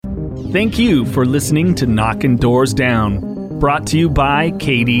Thank you for listening to Knocking Doors Down, brought to you by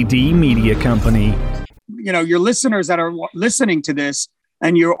KDD Media Company. You know, your listeners that are listening to this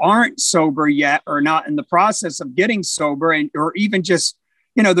and you aren't sober yet or not in the process of getting sober, and or even just,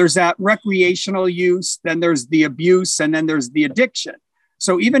 you know, there's that recreational use, then there's the abuse, and then there's the addiction.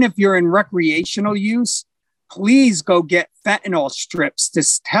 So even if you're in recreational use, please go get fentanyl strips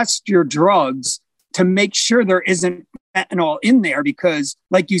to test your drugs to make sure there isn't fentanyl in there, because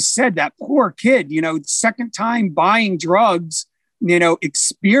like you said, that poor kid, you know, second time buying drugs, you know,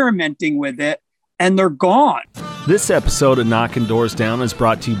 experimenting with it, and they're gone. This episode of Knocking Doors Down is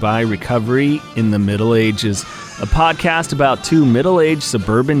brought to you by Recovery in the Middle Ages, a podcast about two middle-aged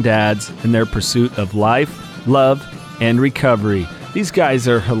suburban dads in their pursuit of life, love, and recovery. These guys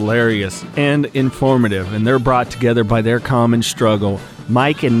are hilarious and informative, and they're brought together by their common struggle.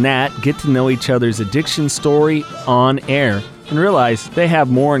 Mike and Nat get to know each other's addiction story on air and realize they have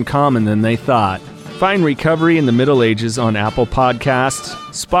more in common than they thought. Find Recovery in the Middle Ages on Apple Podcasts,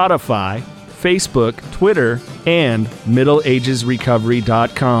 Spotify, Facebook, Twitter, and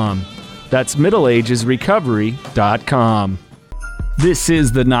middleagesrecovery.com. That's middleagesrecovery.com. This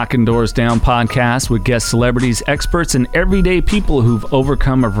is the Knocking Doors Down podcast with guest celebrities, experts, and everyday people who've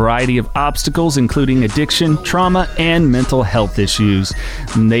overcome a variety of obstacles, including addiction, trauma, and mental health issues.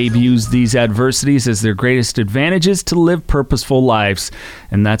 And they've used these adversities as their greatest advantages to live purposeful lives.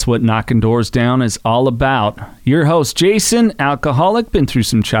 And that's what Knocking Doors Down is all about. Your host, Jason, alcoholic, been through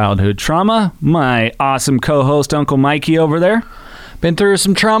some childhood trauma. My awesome co-host, Uncle Mikey over there. Been through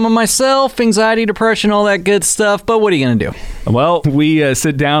some trauma myself, anxiety, depression, all that good stuff, but what are you going to do? Well, we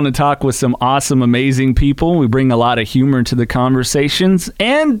sit down and talk with some awesome, amazing people. We bring a lot of humor to the conversations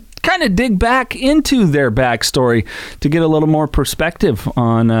and kind of dig back into their backstory to get a little more perspective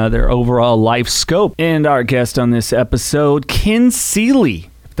on their overall life scope. And our guest on this episode, Ken Seeley.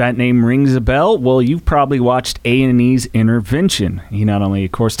 If that name rings a bell, well, you've probably watched A&E's Intervention. He not only,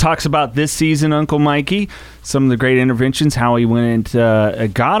 of course, talks about this season, Uncle Mikey, some of the great interventions, how he went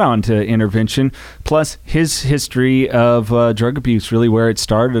got onto intervention, plus his history of drug abuse, really where it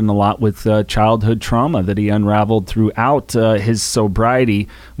started, and a lot with childhood trauma that he unraveled throughout his sobriety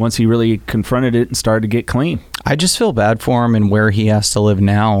once he really confronted it and started to get clean. I just feel bad for him and where he has to live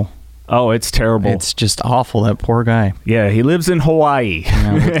now. Oh, it's terrible. It's just awful, that poor guy. Yeah, he lives in Hawaii.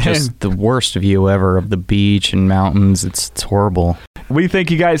 Yeah, just the worst view ever of the beach and mountains. It's horrible. We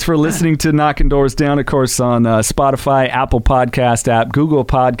thank you guys for listening to Knocking Doors Down, of course, on Spotify, Apple Podcast app, Google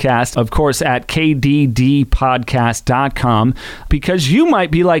Podcast, of course, at kddpodcast.com, because you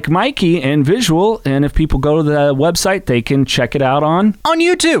might be like Mikey and visual, and if people go to the website, they can check it out on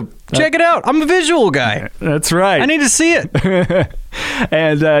YouTube. Check it out. I'm a visual guy. That's right. I need to see it.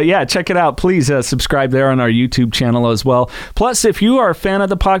 And yeah, check it out. Please subscribe there on our YouTube channel as well. Plus, if you are a fan of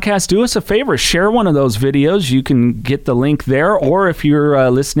the podcast, do us a favor. Share one of those videos. You can get the link there. Or if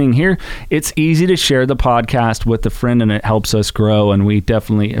you're listening here, it's easy to share the podcast with a friend, and it helps us grow. And we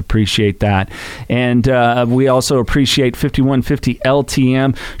definitely appreciate that. And we also appreciate 5150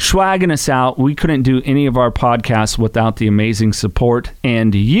 LTM swagging us out. We couldn't do any of our podcasts without the amazing support.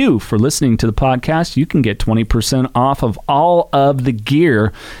 And you, for listening to the podcast, you can get 20% off of all of the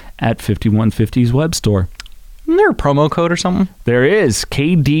gear at 5150's web store. Isn't there a promo code or something? There is,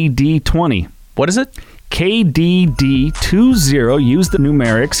 KDD20. What is it? KDD20. Use the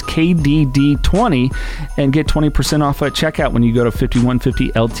numerics KDD20 and get 20% off at checkout when you go to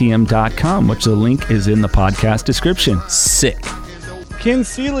 5150ltm.com, which the link is in the podcast description. Sick. Ken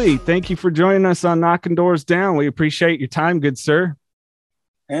Seeley, thank you for joining us on Knocking Doors Down. We appreciate your time, good sir.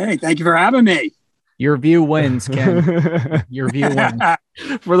 Hey, thank you for having me. Your view wins, Ken. Your view wins.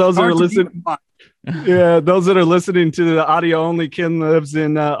 For those that are listening, those that are listening to the audio only, Ken lives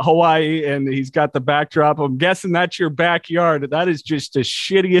in Hawaii, and he's got the backdrop. I'm guessing that's your backyard. That is just the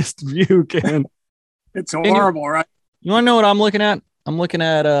shittiest view, Ken. It's horrible, right? You want to know what I'm looking at? I'm looking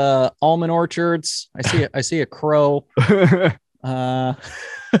at almond orchards. I see a crow.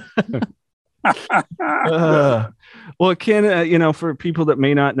 Well, Ken, for people that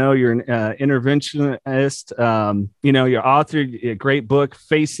may not know, you're an interventionist. You're authored a great book,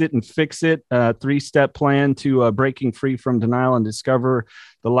 Face It and Fix It, 3-step plan to breaking free from denial and discover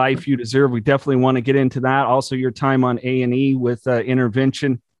the life you deserve. We definitely want to get into that. Also, your time on A&E with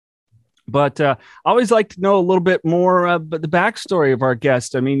intervention. But I always like to know a little bit more about the backstory of our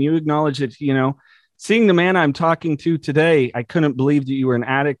guest. I mean, you acknowledge that, seeing the man I'm talking to today, I couldn't believe that you were an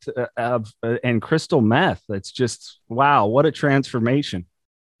addict of and crystal meth. It's just, wow, what a transformation.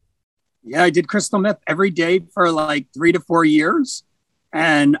 Yeah, I did crystal meth every day for like 3 to 4 years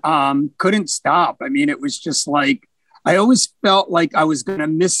and couldn't stop. I mean, it was just like, I always felt like I was going to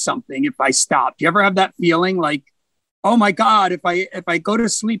miss something if I stopped. You ever have that feeling like, oh my God, if I go to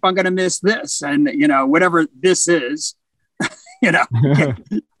sleep, I'm going to miss this. And, whatever this is, you don't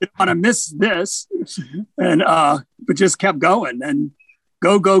want to miss this. And, but just kept going and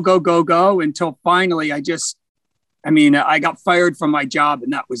go until finally I got fired from my job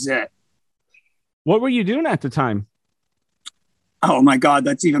and that was it. What were you doing at the time? Oh my God,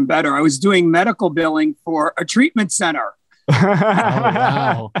 that's even better. I was doing medical billing for a treatment center. Oh,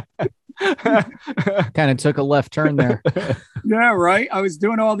 wow. Kind of took a left turn there. Yeah, right. I was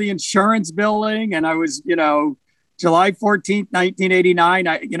doing all the insurance billing and I was, July 14th,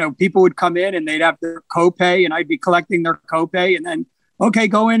 1989, people would come in and they'd have their copay and I'd be collecting their copay and then, okay,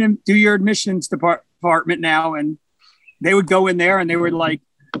 go in and do your admissions department now. And they would go in there and they were like,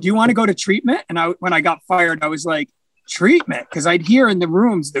 do you want to go to treatment? And when I got fired, I was like, treatment? Because I'd hear in the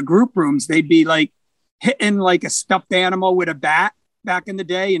rooms, the group rooms, they'd be like hitting like a stuffed animal with a bat back in the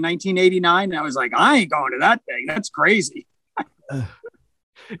day in 1989. And I was like, I ain't going to that thing. That's crazy.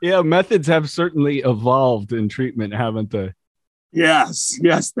 Yeah, methods have certainly evolved in treatment, haven't they? Yes,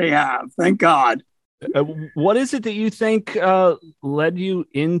 they have. Thank God. What is it that you think led you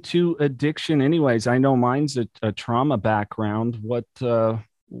into addiction anyways? I know mine's a trauma background. What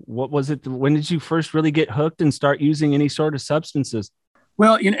was it? When did you first really get hooked and start using any sort of substances?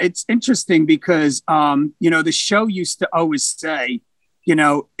 Well, it's interesting because, the show used to always say,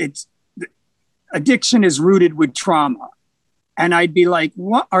 addiction is rooted with trauma. And I'd be like,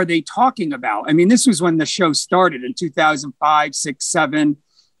 what are they talking about? I mean, this was when the show started in 2005, 6, 7.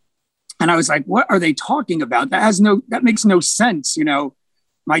 And I was like, what are they talking about? That makes no sense.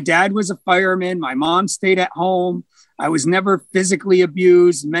 My dad was a fireman. My mom stayed at home. I was never physically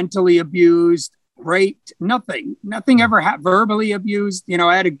abused, mentally abused, raped, nothing ever verbally abused.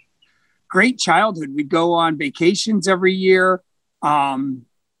 I had a great childhood. We'd go on vacations every year.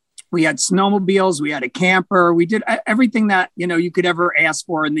 We had snowmobiles, we had a camper. We did everything that, you could ever ask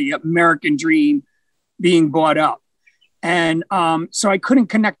for in the American dream being brought up. And so I couldn't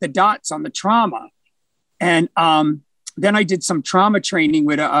connect the dots on the trauma. And then I did some trauma training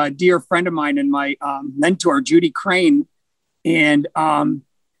with a dear friend of mine and my mentor, Judy Crane. And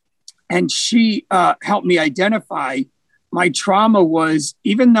she helped me identify my trauma was,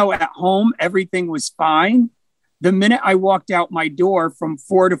 even though at home everything was fine, the minute I walked out my door from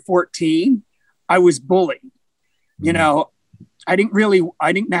 4 to 14, I was bullied. I didn't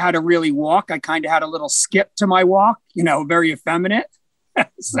know how to really walk. I kind of had a little skip to my walk, very effeminate.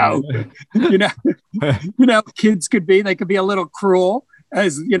 So, kids could be a little cruel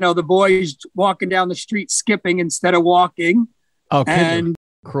as, the boys walking down the street, skipping instead of walking. Oh, kids are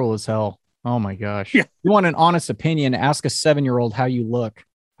cruel as hell. Oh my gosh. Yeah. You want an honest opinion? Ask a 7-year-old how you look.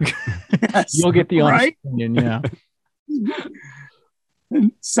 Yes, you'll get the honest opinion. Yeah.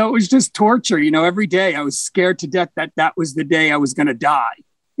 And so it was just torture. Every day I was scared to death that was the day I was going to die.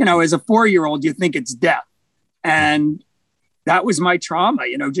 As a 4-year-old, you think it's death. And that was my trauma,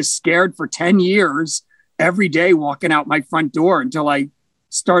 just scared for 10 years, every day walking out my front door until I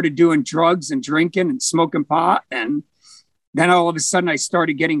started doing drugs and drinking and smoking pot. And then all of a sudden I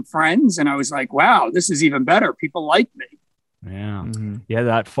started getting friends and I was like, wow, this is even better. People like me. Yeah. Mm-hmm. Yeah.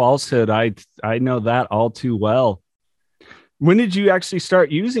 That falsehood. I know that all too well. When did you actually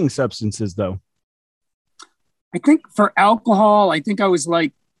start using substances though? I think for alcohol, I was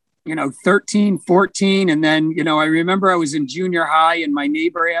like, 13, 14. And then, I remember I was in junior high and my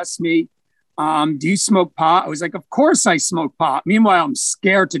neighbor asked me, do you smoke pot? I was like, of course I smoke pot. Meanwhile, I'm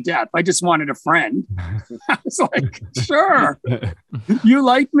scared to death. I just wanted a friend. I was like, sure. You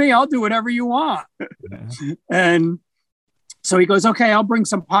like me? I'll do whatever you want. And so he goes, okay, I'll bring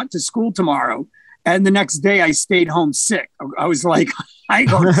some pot to school tomorrow. And the next day I stayed home sick. I was like, I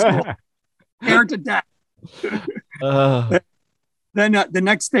go to school, scared to death. Then the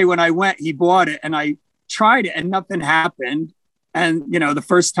next day when I went, he bought it and I tried it and nothing happened. And, the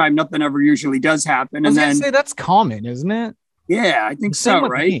first time nothing ever usually does happen. I was going to say that's common, isn't it? Yeah, I think so,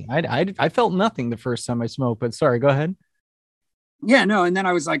 right? I felt nothing the first time I smoked, but sorry, go ahead. Yeah, no. And then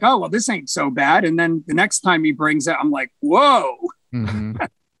I was like, oh, well, this ain't so bad. And then the next time he brings it, I'm like, whoa. Mm-hmm.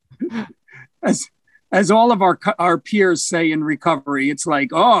 As all of our peers say in recovery, it's like,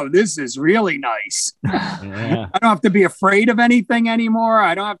 oh, this is really nice. Yeah. I don't have to be afraid of anything anymore.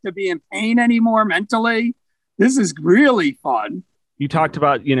 I don't have to be in pain anymore mentally. This is really fun. You talked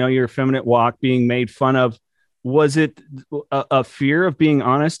about, your effeminate walk being made fun of. Was it a fear of being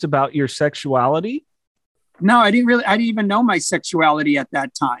honest about your sexuality? No, I didn't even know my sexuality at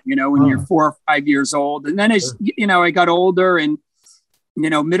that time, when you're 4 or 5 years old. And then as, I got older and,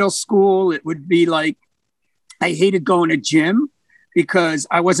 middle school, it would be like, I hated going to gym because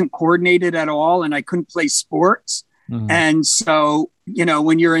I wasn't coordinated at all and I couldn't play sports. And so,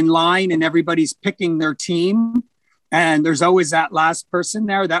 when you're in line and everybody's picking their team and there's always that last person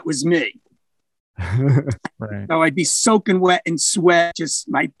there, that was me. Right. So I'd be soaking wet in sweat, just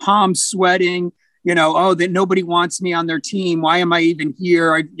my palms sweating, that nobody wants me on their team. Why am I even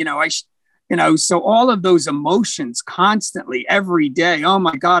here? So all of those emotions constantly every day. Oh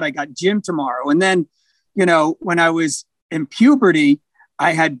my God, I got gym tomorrow. And then, when I was in puberty,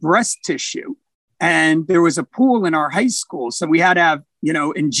 I had breast tissue and there was a pool in our high school. So we had to have,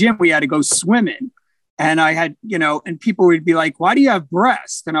 in gym, we had to go swimming. And I had, and people would be like, why do you have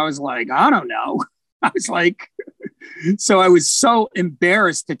breasts? And I was like, I don't know. I was like, so I was so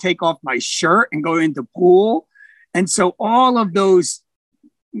embarrassed to take off my shirt and go into the pool. And so all of those,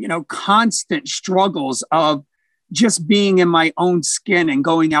 constant struggles of just being in my own skin and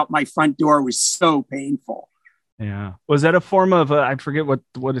going out my front door was so painful. Yeah. Was that a form of, I forget what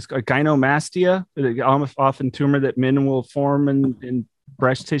is gynecomastia, often tumor that men will form in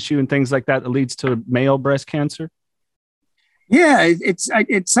breast tissue and things like that leads to male breast cancer? Yeah,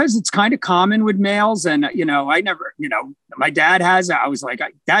 it says it's kind of common with males. And, I never, my dad has it. I was like,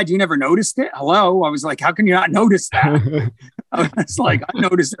 Dad, you never noticed it? Hello. I was like, how can you not notice that? I was like, I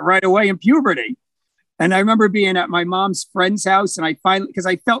noticed it right away in puberty. And I remember being at my mom's friend's house and because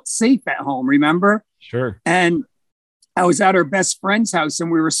I felt safe at home, remember? Sure. And I was at her best friend's house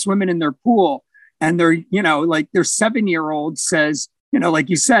and we were swimming in their pool and their 7-year-old says, like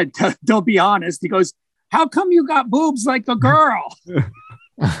you said, they'll be honest. He goes, how come you got boobs like a girl?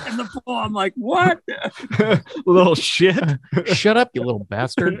 In the pool. I'm like, what? Little shit. Shut up, you little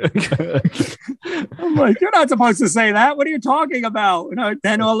bastard. I'm like, you're not supposed to say that. What are you talking about?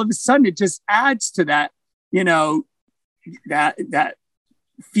 Then all of a sudden it just adds to that, that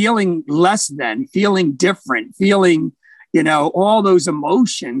feeling less than, feeling different, feeling, all those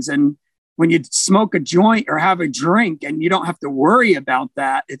emotions. And when you smoke a joint or have a drink and you don't have to worry about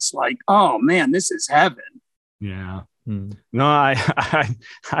that, it's like, oh man, this is heaven. Yeah. No, I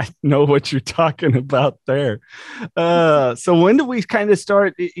know what you're talking about there. So when do we kind of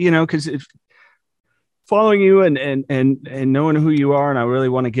start, because following you and knowing who you are, and I really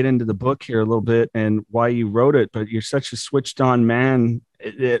want to get into the book here a little bit and why you wrote it, but you're such a switched on man.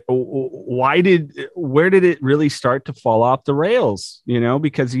 Where did it really start to fall off the rails?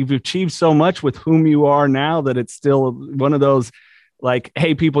 Because you've achieved so much with whom you are now that it's still one of those, like,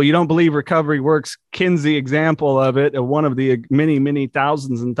 hey, people, you don't believe recovery works. Kinsey example of it, one of the many, many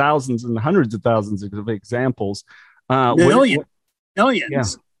thousands and thousands and hundreds of thousands of examples. Millions. Yeah.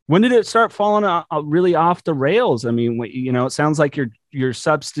 When did it start falling really off the rails? I mean, it sounds like your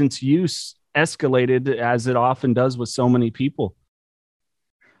substance use escalated as it often does with so many people.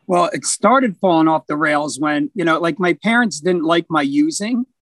 Well, it started falling off the rails when, like my parents didn't like my using.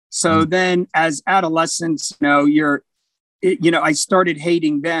 So then as adolescents, I started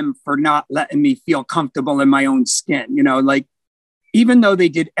hating them for not letting me feel comfortable in my own skin, like even though they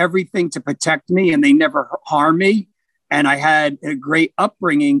did everything to protect me and they never harmed me and I had a great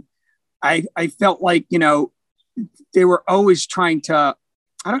upbringing, I felt like, they were always trying to,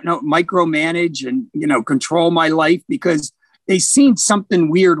 micromanage and, control my life because they seen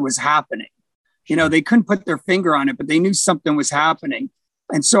something weird was happening. They couldn't put their finger on it, but they knew something was happening.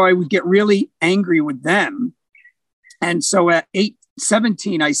 And so I would get really angry with them. And so at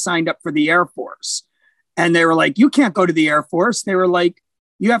 17, I signed up for the Air Force. And they were like, you can't go to the Air Force. They were like,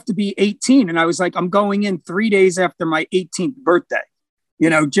 you have to be 18. And I was like, I'm going in 3 days after my 18th birthday,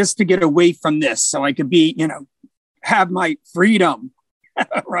 just to get away from this so I could be, have my freedom,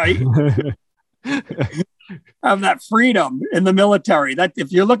 right? Have that freedom in the military. That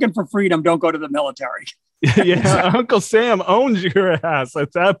if you're looking for freedom, don't go to the military. Yeah, Uncle Sam owns your ass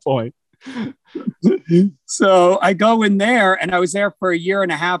at that point. So I go in there and I was there for a year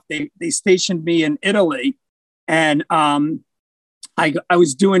and a half. They stationed me in Italy and I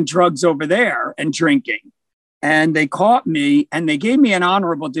was doing drugs over there and drinking and they caught me and they gave me an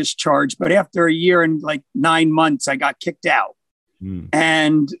honorable discharge. But after a year and like 9 months, I got kicked out.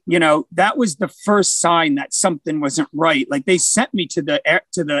 And, that was the first sign that something wasn't right. Like they sent me to the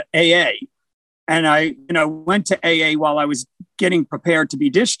AA and I, went to AA while I was getting prepared to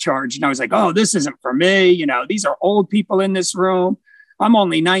be discharged. And I was like, oh, this isn't for me. These are old people in this room. I'm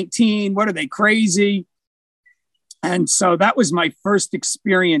only 19. What are they crazy? And so that was my first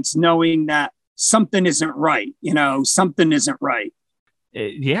experience knowing that something isn't right. Something isn't right.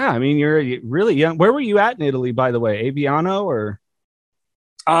 Yeah. I mean, you're really young. Where were you at in Italy, by the way? Aviano or?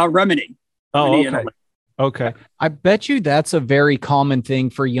 Remini. Oh, okay. Okay. I bet you that's a very common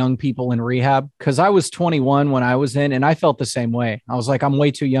thing for young people in rehab, because I was 21 when I was in, and I felt the same way. I was like, I'm way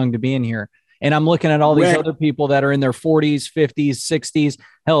too young to be in here. And I'm looking at all these other people that are in their 40s, 50s, 60s.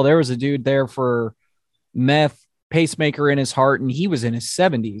 Hell, there was a dude there for meth, pacemaker in his heart, and he was in his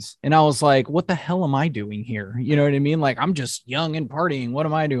 70s. And I was like, what the hell am I doing here? You know what I mean? Like, I'm just young and partying. What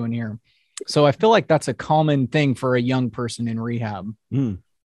am I doing here? So I feel like that's a common thing for a young person in rehab.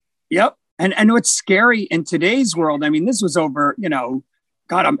 Yep. And what's scary in today's world, I mean, this was over,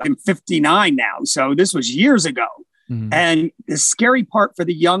 God, I'm 59 now. So this was years ago. And the scary part for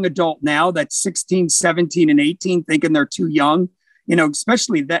the young adult now that's 16, 17, and 18, thinking they're too young,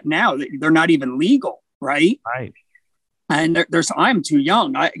 especially that now they're not even legal, right? Right. And I'm too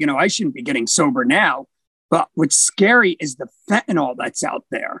young. I shouldn't be getting sober now. But what's scary is the fentanyl that's out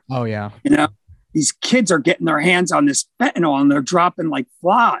there. Oh, yeah. These kids are getting their hands on this fentanyl and they're dropping like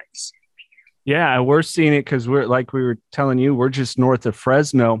flies. Yeah, we're seeing it because we're, like we were telling you, we're just north of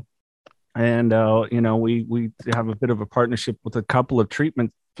Fresno. And, we have a bit of a partnership with a couple of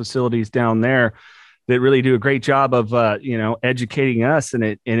treatment facilities down there that really do a great job of, educating us.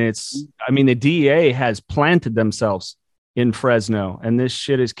 And the DEA has planted themselves in Fresno, and this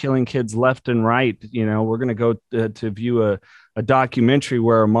shit is killing kids left and right. We're going to go to view a documentary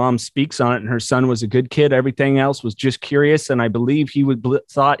where a mom speaks on it, and her son was a good kid. Everything else was just curious. And I believe he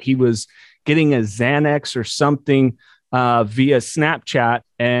thought he was getting a Xanax or something via Snapchat.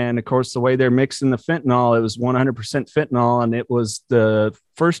 And of course, the way they're mixing the fentanyl, it was 100% fentanyl. And it was the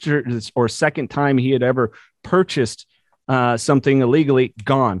first or second time he had ever purchased something illegally,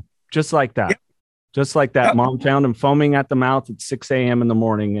 gone just like that. Yep. Just like that. Yep. Mom found him foaming at the mouth at 6 a.m. in the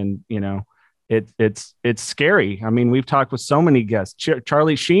morning. And, it's scary. I mean, we've talked with so many guests.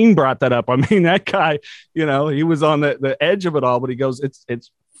 Charlie Sheen brought that up. I mean, that guy, he was on the edge of it all, but he goes, it's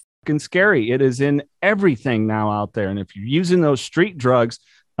fucking scary. It is in everything now out there. And if you're using those street drugs,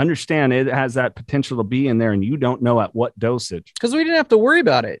 understand it has that potential to be in there, and you don't know at what dosage. Because we didn't have to worry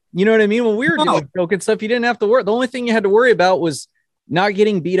about it. You know what I mean? When we were doing coke and stuff, you didn't have to worry. The only thing you had to worry about was not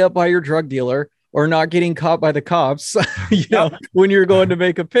getting beat up by your drug dealer or not getting caught by the cops, when you're going to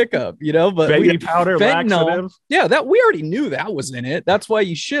make a pickup, but baby powder, laxative. Yeah, that we already knew that was in it. That's why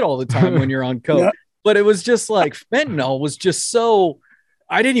you shit all the time when you're on coke. Yeah. But it was just like fentanyl was just so,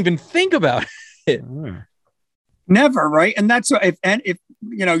 I didn't even think about it. Never, right? And that's what, if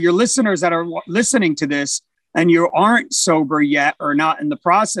your listeners that are listening to this and you aren't sober yet or not in the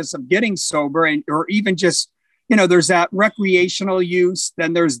process of getting sober, or even just, there's that recreational use,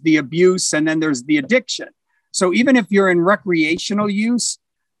 then there's the abuse, and then there's the addiction. So even if you're in recreational use,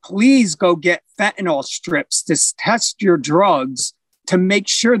 please go get fentanyl strips to test your drugs to make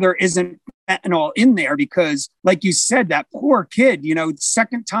sure there isn't fentanyl in there. Because like you said, that poor kid,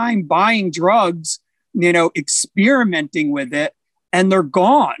 second time buying drugs, experimenting with it, and they're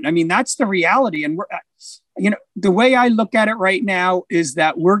gone. I mean, that's the reality. And the way I look at it right now is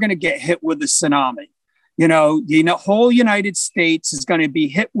that we're going to get hit with a tsunami. The whole United States is going to be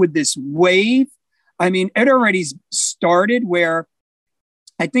hit with this wave. I mean, it already started where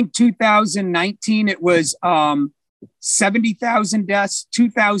I think 2019, it was 70,000 deaths.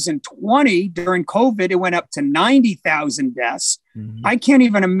 2020, during COVID, it went up to 90,000 deaths. Mm-hmm. I can't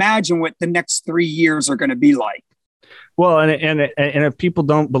even imagine what the next 3 years are going to be like. Well, and if people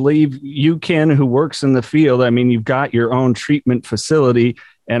don't believe you, Ken, who works in the field, I mean, you've got your own treatment facility,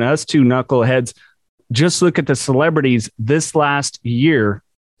 and us two knuckleheads, just look at the celebrities this last year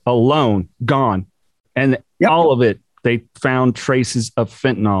alone, gone. And all of it, they found traces of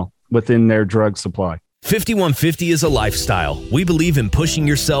fentanyl within their drug supply. 5150 is a lifestyle. We believe in pushing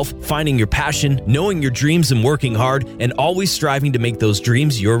yourself, finding your passion, knowing your dreams and working hard, and always striving to make those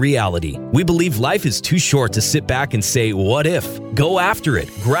dreams your reality. We believe life is too short to sit back and say, what if? Go after it,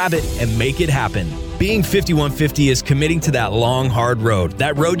 grab it, and make it happen. Being 5150 is committing to that long, hard road.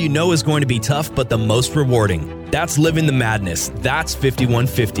 That road you know is going to be tough, but the most rewarding. That's living the madness. That's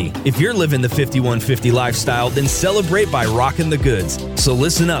 5150. If you're living the 5150 lifestyle, then celebrate by rocking the goods. So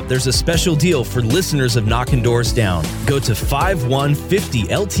listen up. There's a special deal for listeners of Knocking Doors Down. Go to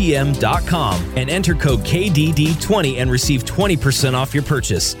 5150ltm.com and enter code KDD20 and receive 20% off your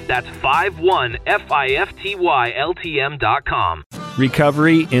purchase. That's 5150ltm.com.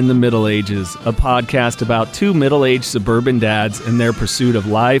 Recovery in the Middle Ages, a podcast about two middle-aged suburban dads and their pursuit of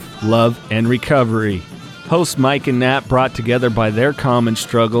life, love, and recovery. Hosts Mike and Nat, brought together by their common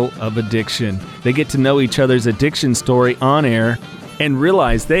struggle of addiction. They get to know each other's addiction story on air and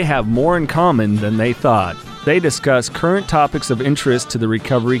realize they have more in common than they thought. They discuss current topics of interest to the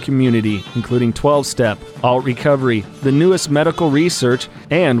recovery community, including 12-step, alt recovery, the newest medical research,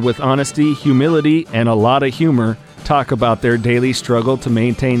 and with honesty, humility, and a lot of humor, talk about their daily struggle to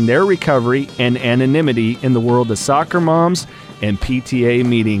maintain their recovery and anonymity in the world of soccer moms and PTA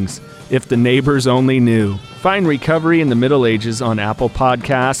meetings. If the neighbors only knew. Find Recovery in the Middle Ages on Apple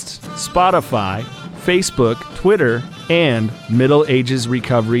Podcasts, Spotify, Facebook, Twitter, and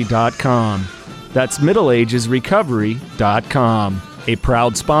middleagesrecovery.com. That's middleagesrecovery.com, a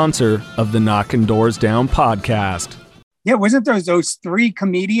proud sponsor of the Knockin' Doors Down podcast. Yeah, wasn't those three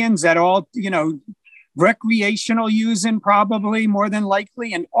comedians that all, recreational using probably more than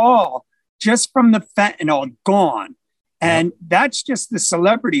likely, and all just from the fentanyl gone. And that's just the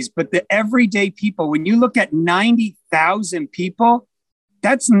celebrities, but the everyday people, when you look at 90,000 people,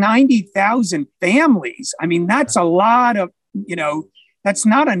 that's 90,000 families. I mean, that's a lot of, that's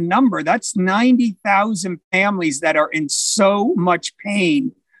not a number. That's 90,000 families that are in so much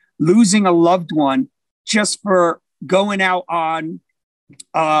pain, losing a loved one just for going out on,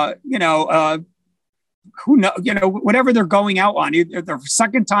 who know, whatever they're going out on, either their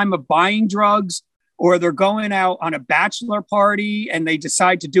second time of buying drugs, or they're going out on a bachelor party and they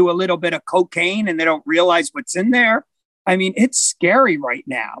decide to do a little bit of cocaine and they don't realize what's in there. I mean, it's scary right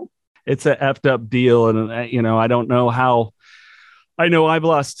now. It's a effed up deal. And, I don't know how. I know I've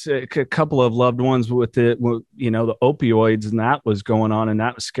lost a couple of loved ones with the opioids, and that was going on, and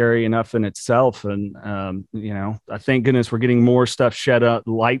that was scary enough in itself. And, I thank goodness we're getting more stuff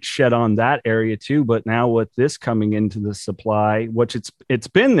light shed on that area too. But now with this coming into the supply, which it's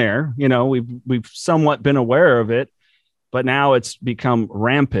been there, we've somewhat been aware of it, but now it's become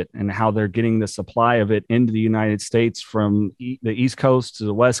rampant and how they're getting the supply of it into the United States from the East Coast to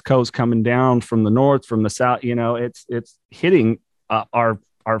the West Coast, coming down from the North, from the South. It's hitting our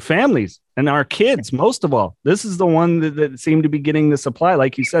families and our kids, most of all. This is the one that seem to be getting the supply.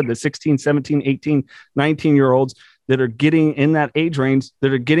 Like you said, the 16, 17, 18, 19-year-olds that are getting in that age range,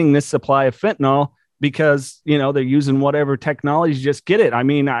 that are getting this supply of fentanyl because, they're using whatever technology, just get it. I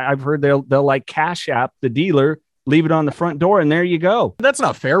mean, I've heard they'll like Cash App the dealer, leave it on the front door, and there you go. That's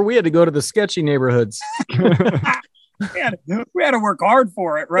not fair. We had to go to the sketchy neighborhoods. we had to work hard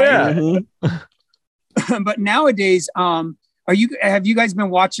for it, right? Yeah. Mm-hmm. But nowadays, have you guys been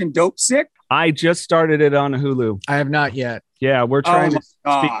watching Dope Sick? I just started it on Hulu. I have not yet. Yeah, we're trying to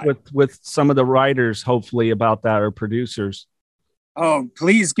speak with some of the writers, hopefully, about that, or producers. Oh,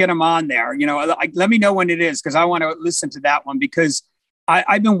 please get them on there. Let me know when it is, because I want to listen to that one, because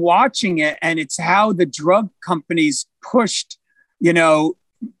I've been watching it, and it's how the drug companies pushed, the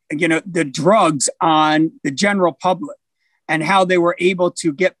drugs on the general public, and how they were able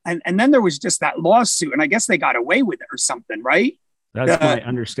to get, and then there was just that lawsuit, and I guess they got away with it or something, right? That's my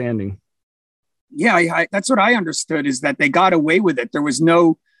understanding. Yeah, that's what I understood, is that they got away with it. There was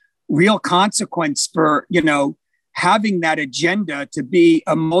no real consequence for, having that agenda to be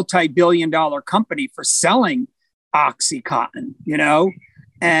a multi-billion-dollar company for selling OxyContin,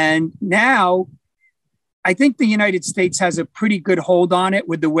 and now I think the United States has a pretty good hold on it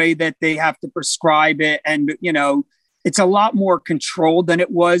with the way that they have to prescribe it. And, it's a lot more controlled than it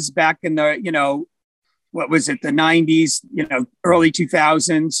was back in the, what was it, the 90s, early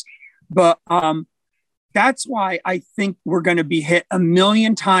 2000s. But that's why I think we're going to be hit a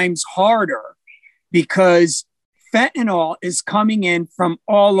million times harder, because fentanyl is coming in from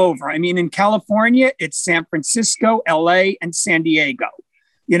all over. I mean, in California, it's San Francisco, LA, and San Diego.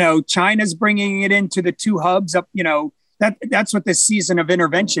 China's bringing it into the two hubs up, that's what this season of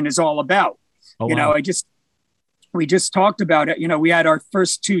intervention is all about. Oh, wow. We just talked about it. We had our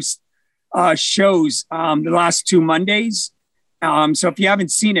first two shows the last 2 Mondays. So if you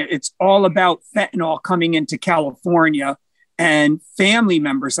haven't seen it, it's all about fentanyl coming into California and family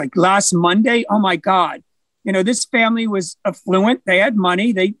members. Like last Monday, oh my God, this family was affluent. They had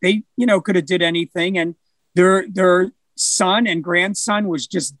money. They could have did anything. And their son and grandson was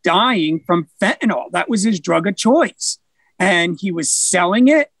just dying from fentanyl. That was his drug of choice. And he was selling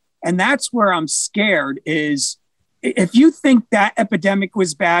it. And that's where I'm scared is, if you think that epidemic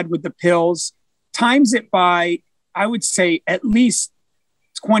was bad with the pills, times it by, I would say, at least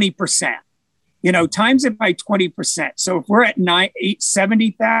 20%. Times it by 20%. So if we're at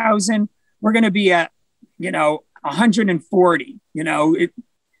 70,000, we're going to be at 140.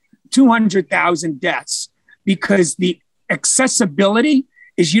 200,000 deaths, because the accessibility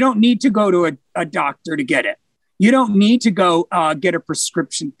is, you don't need to go to a doctor to get it. You don't need to go get a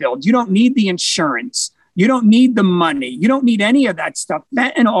prescription filled. You don't need the insurance. You don't need the money. You don't need any of that stuff.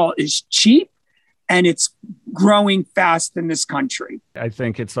 Fentanyl is cheap, and it's growing fast in this country. I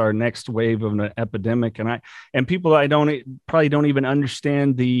think it's our next wave of an epidemic. And people probably don't even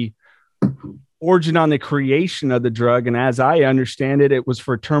understand the origin on the creation of the drug. And as I understand it, it was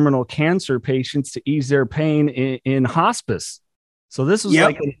for terminal cancer patients to ease their pain in hospice. So this was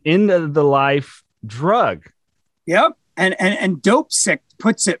like an end of the life drug. Yep. And Dopesick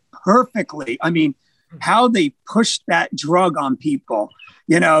puts it perfectly. I mean, how they pushed that drug on people,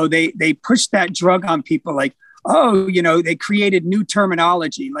 they pushed that drug on people like, they created new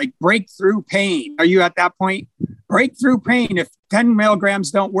terminology like breakthrough pain. Are you at that point? Breakthrough pain. If 10 milligrams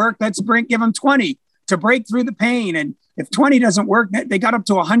don't work, give them 20 to break through the pain. And if 20 doesn't work, they got up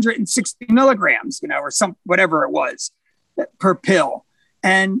to 160 milligrams, or whatever it was per pill.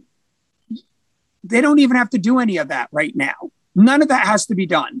 And they don't even have to do any of that right now. None of that has to be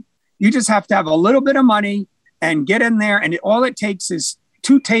done. You just have to have a little bit of money and get in there. And all it takes is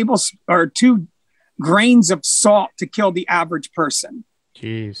 2 grains of salt to kill the average person.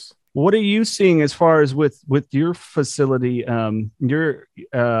 Jeez. What are you seeing as far as with your facility, your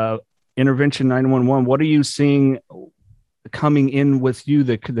Intervention 911? What are you seeing coming in with you,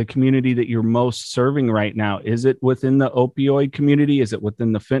 the community that you're most serving right now? Is it within the opioid community? Is it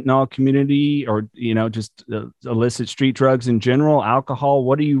within the fentanyl community, or just illicit street drugs in general, alcohol?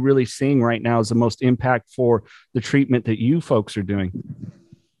 What are you really seeing right now as the most impact for the treatment that you folks are doing?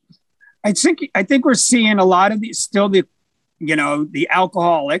 I think we're seeing a lot of the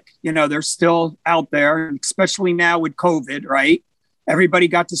alcoholic, they're still out there, especially now with COVID, right? Everybody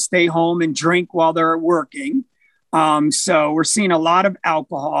got to stay home and drink while they're working. So we're seeing a lot of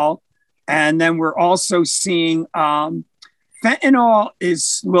alcohol. And then we're also seeing fentanyl is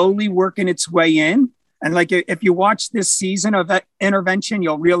slowly working its way in. And like, if you watch this season of that Intervention,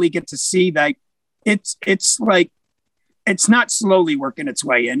 you'll really get to see that it's not slowly working its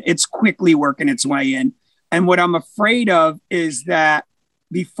way in. It's quickly working its way in. And what I'm afraid of is that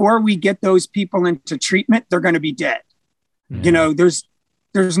before we get those people into treatment, they're going to be dead.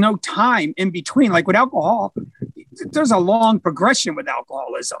 There's no time in between. Like with alcohol, there's a long progression with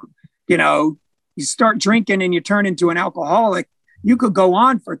alcoholism. You start drinking and you turn into an alcoholic. You could go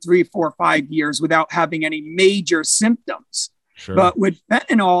on for 3, 4, 5 years without having any major symptoms. Sure. But with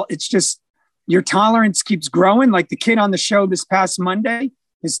fentanyl, it's just your tolerance keeps growing. Like the kid on the show this past Monday,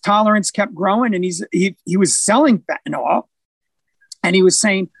 his tolerance kept growing, and he was selling fentanyl, and he was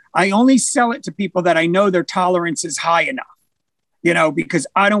saying, I only sell it to people that I know their tolerance is high enough, because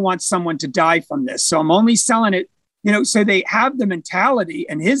I don't want someone to die from this. So I'm only selling it, so they have the mentality,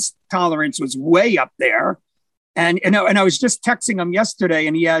 and his tolerance was way up there. And I was just texting him yesterday,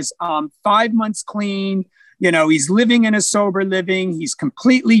 and he has 5 months clean. He's living in a sober living. He's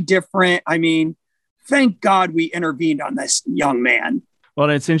completely different. I mean, thank God we intervened on this young man. Well,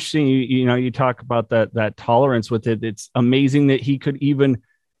 it's interesting. You talk about that tolerance with it. It's amazing that he could even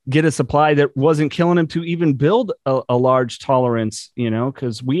get a supply that wasn't killing him to even build a large tolerance,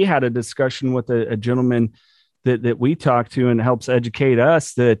 because we had a discussion with a gentleman that we talked to and helps educate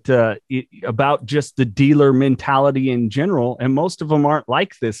us about just the dealer mentality in general. And most of them aren't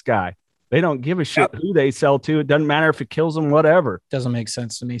like this guy. They don't give a shit who they sell to. It doesn't matter if it kills them, whatever. Doesn't make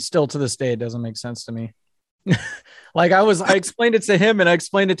sense to me. Still to this day, it doesn't make sense to me. Like I explained it to him, and I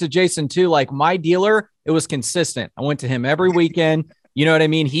explained it to Jason too. Like my dealer, it was consistent. I went to him every weekend. You know what I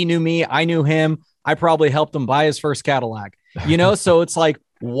mean? He knew me. I knew him. I probably helped him buy his first Cadillac, So it's like,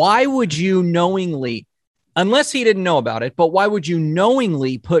 why would you knowingly, unless he didn't know about it, but why would you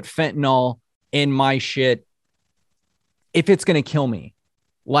knowingly put fentanyl in my shit if it's going to kill me?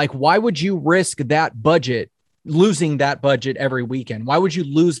 Like, why would you risk that budget, losing that budget every weekend? Why would you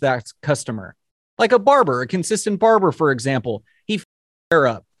lose that customer? Like a barber, a consistent barber, for example, he f***ed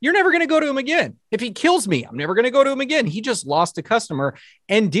up. You're never going to go to him again. If he kills me, I'm never going to go to him again. He just lost a customer.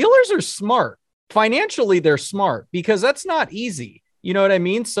 And dealers are smart. Financially, they're smart because that's not easy. You know what I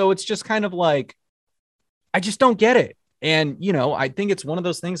mean? So it's just kind of like, I just don't get it. And, I think it's one of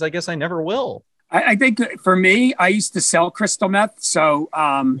those things, I guess I never will. I think for me, I used to sell crystal meth. So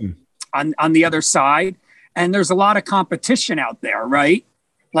on the other side, and there's a lot of competition out there, right?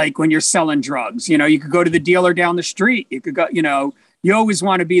 Like when you're selling drugs, you could go to the dealer down the street. You could go, you always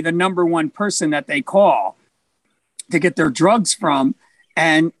want to be the number one person that they call to get their drugs from.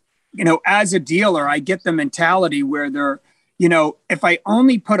 And, as a dealer, I get the mentality where they're, if I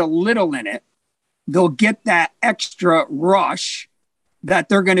only put a little in it, they'll get that extra rush that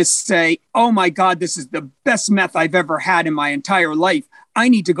they're going to say, oh my God, this is the best meth I've ever had in my entire life. I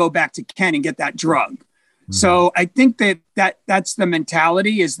need to go back to Ken and get that drug. Mm-hmm. So I think that's the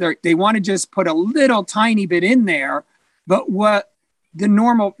mentality is they want to just put a little tiny bit in there. But what the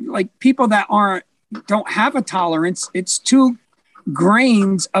normal, like people that aren't don't have a tolerance. It's 2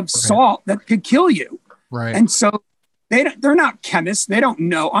 grains of salt that could kill you. Right. And so they're not chemists. They don't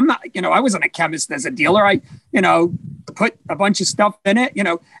know. I'm not, I wasn't a chemist as a dealer. I, put a bunch of stuff in it,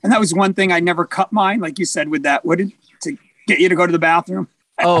 and that was one thing I never cut mine. Like you said, with that, to get you to go to the bathroom.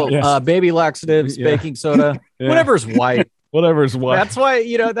 Oh, yes. Baby laxatives, baking soda, whatever's white. Whatever's white. That's why,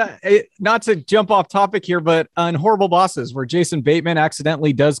 not to jump off topic here, but on Horrible Bosses, where Jason Bateman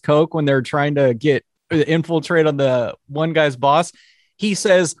accidentally does coke when they're trying to infiltrate on the one guy's boss, he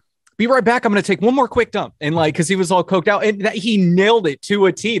says, "Be right back. I'm going to take one more quick dump." And because he was all coked out, and he nailed it to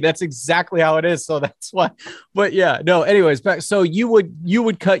a T. That's exactly how it is. So that's why. But yeah, no. Anyways, back. So you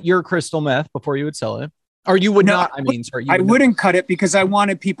would cut your crystal meth before you would sell it, or you would not. I mean, sorry, I wouldn't cut it because I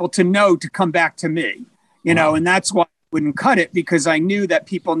wanted people to know to come back to me. And that's why I wouldn't cut it, because I knew that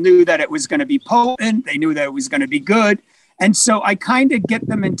people knew that it was going to be potent. They knew that it was going to be good. And so I kind of get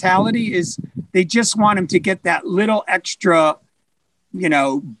the mentality is they just want them to get that little extra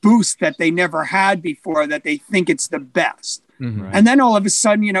boost that they never had before, that they think it's the best. Mm-hmm. And then all of a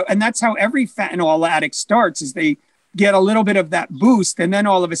sudden, and that's how every fentanyl addict starts, is they get a little bit of that boost. And then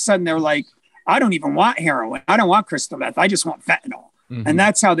all of a sudden they're like, I don't even want heroin. I don't want crystal meth. I just want fentanyl. Mm-hmm. And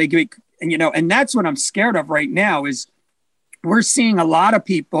that's how they get, and that's what I'm scared of right now is we're seeing a lot of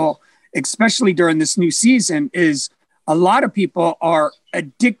people, especially during this new season, is a lot of people are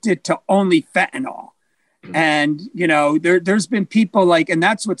addicted to only fentanyl. And, there's been people and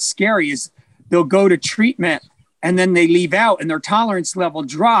that's what's scary is they'll go to treatment and then they leave out and their tolerance level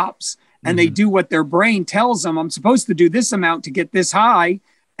drops and they do what their brain tells them. I'm supposed to do this amount to get this high.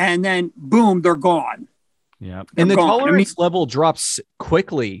 And then boom, they're gone. Yeah. And the tolerance level drops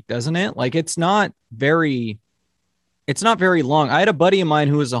quickly, doesn't it? It's not very long. I had a buddy of mine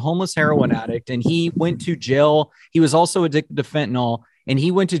who was a homeless heroin addict and he went to jail. He was also addicted to fentanyl. And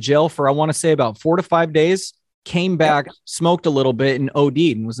he went to jail for, I want to say, about 4 to 5 days, came back, smoked a little bit, and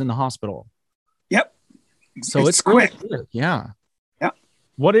OD'd and was in the hospital. Yep. So it's quick. Yeah. Yeah.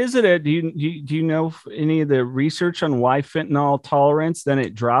 What is it? Do you know any of the research on why fentanyl tolerance, then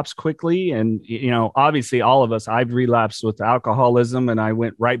it drops quickly? And, obviously all of us, I've relapsed with alcoholism and I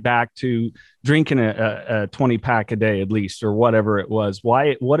went right back to drinking a 20 pack a day at least, or whatever it was.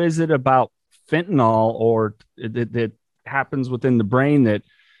 What is it about fentanyl or that happens within the brain that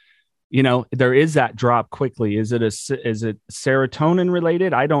there is that drop quickly? Is it serotonin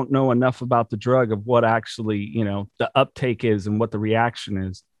related? I don't know enough about the drug of what actually the uptake is and what the reaction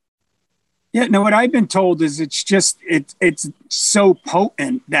is. Yeah, no, what I've been told is it's so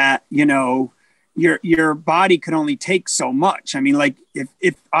potent that your body can only take so much. I mean,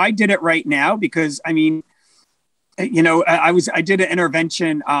 if I did it right now, because I mean, I did an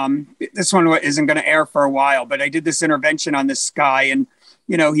intervention. This one isn't going to air for a while, but I did this intervention on this guy, and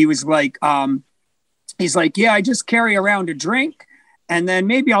he was like, yeah, I just carry around a drink, and then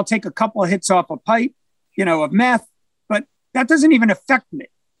maybe I'll take a couple of hits off a pipe, of meth, but that doesn't even affect me.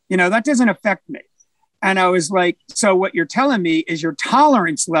 That doesn't affect me. And I was like, so what you're telling me is your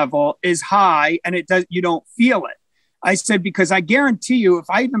tolerance level is high, and you don't feel it. I said, because I guarantee you, if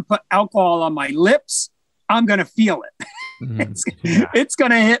I even put alcohol on my lips, I'm going to feel it. It's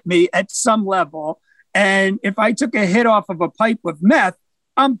going to hit me at some level. And if I took a hit off of a pipe with meth,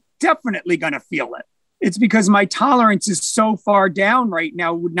 I'm definitely going to feel it. It's because my tolerance is so far down right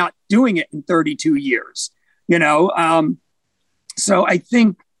now with not doing it in 32 years, so I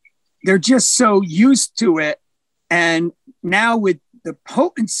think they're just so used to it. And now with the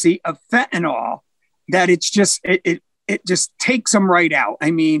potency of fentanyl, that it's just, it just takes them right out.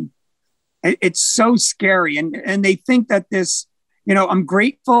 I mean, it's so scary. And they think that this, I'm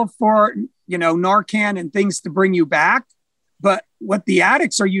grateful for, Narcan and things to bring you back. But what the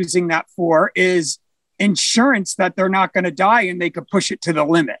addicts are using that for is insurance that they're not going to die and they could push it to the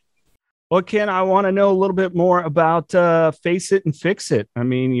limit. Well, Ken, I want to know a little bit more about Face It and Fix It. I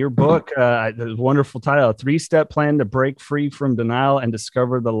mean, your book, the wonderful title, A 3-Step Plan to Break Free from Denial and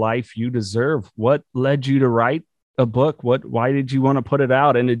Discover the Life You Deserve. What led you to write a book? Why did you want to put it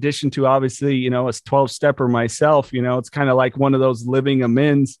out? In addition to obviously, a 12-stepper myself, it's kind of like one of those living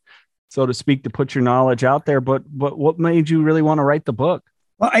amends, so to speak, to put your knowledge out there. But what made you really want to write the book?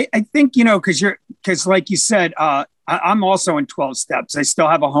 Well, I think, because like you said, I'm also in 12 steps. I still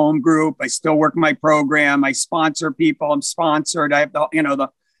have a home group. I still work my program. I sponsor people. I'm sponsored. I have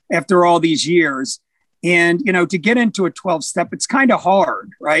after all these years, and, to get into a 12 step, it's kind of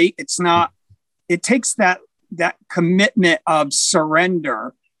hard, right? It's not, it takes that commitment of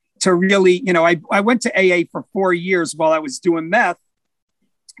surrender to really, I went to AA for 4 years while I was doing meth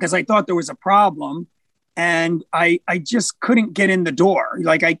because I thought there was a problem, and I just couldn't get in the door.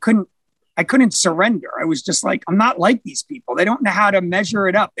 I couldn't I couldn't surrender. I was just like, I'm not like these people. They don't know how to measure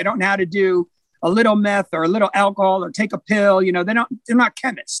it up. They don't know how to do a little meth or a little alcohol or take a pill. You know, they're not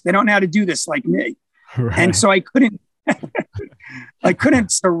chemists. They don't know how to do this like me. Right. And so I couldn't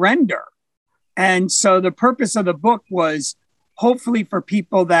surrender. And so the purpose of the book was hopefully for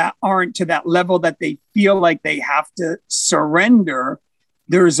people that aren't to that level that they feel like they have to surrender,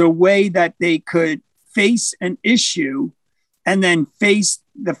 there's a way that they could face an issue and then face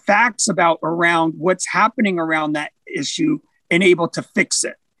the facts around what's happening around that issue and able to fix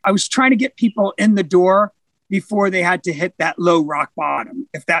it. I was trying to get people in the door before they had to hit that low rock bottom,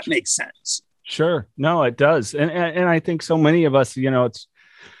 if that makes sense. Sure. No, it does. And I think so many of us, you know, it's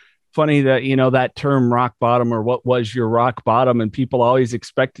funny that, you know, that term rock bottom or what was your rock bottom, and people always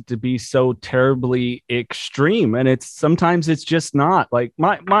expect it to be so terribly extreme. And sometimes it's just not. Like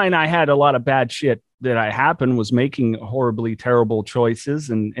mine, I had a lot of bad shit that happened, was making horribly terrible choices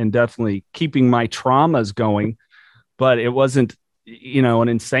and definitely keeping my traumas going. But it wasn't, you know, an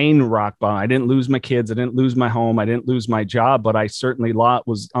insane rock bottom. I didn't lose my kids. I didn't lose my home. I didn't lose my job, but I certainly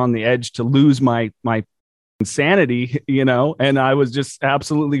was on the edge to lose my insanity, you know, and I was just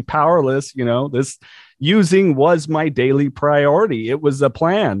absolutely powerless. You know, this using was my daily priority. It was a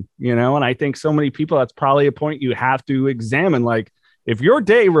plan, you know, and I think so many people, that's probably a point you have to examine. Like, if your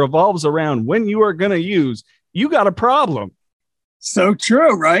day revolves around when you are going to use, you got a problem. So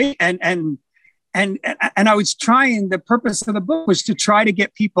true. Right. And I was trying, the purpose of the book was to try to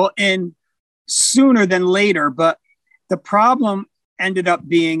get people in sooner than later. But the problem ended up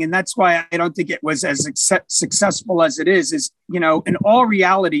being, and that's why I don't think it was as successful as it is, you know, in all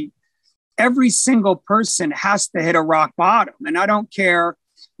reality, every single person has to hit a rock bottom. And I don't care,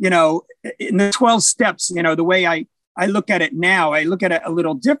 you know, in the 12 steps, you know, the way I look at it now, I look at it a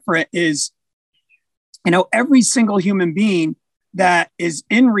little different is, you know, every single human being that is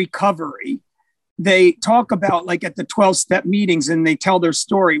in recovery, they talk about, like at the 12-step meetings, and they tell their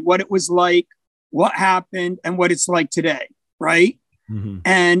story, what it was like, what happened, and what it's like today, right? Mm-hmm.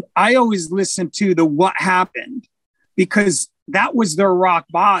 And I always listen to the what happened, because that was their rock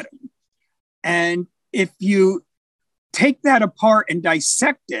bottom. And if you take that apart and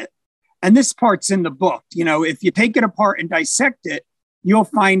dissect it, and this part's in the book, you know, if you take it apart and dissect it, you'll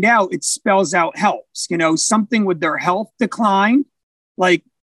find out it spells out helps, you know, something with their health decline. Like,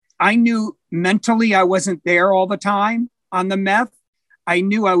 I knew mentally I wasn't there all the time on the meth. I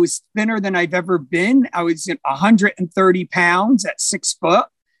knew I was thinner than I've ever been. I was 130 pounds at 6 foot.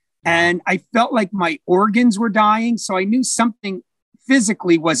 And I felt like my organs were dying. So I knew something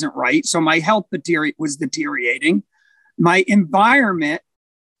physically wasn't right. So my health was deteriorating. My environment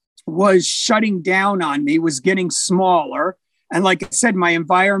was shutting down on me, was getting smaller. And like I said, my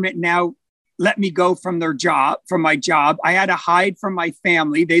environment now let me go from my job. I had to hide from my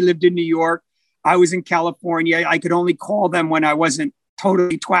family. They lived in New York. I was in California. I could only call them when I wasn't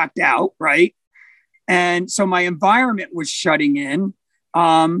totally twacked out, right? And so my environment was shutting in,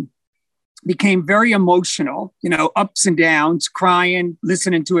 became very emotional, you know, ups and downs, crying,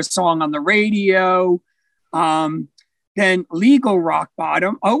 listening to a song on the radio. Then legal rock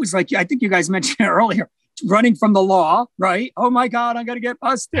bottom. Oh, it was like, I think you guys mentioned it earlier, running from the law, right? Oh my God, I'm going to get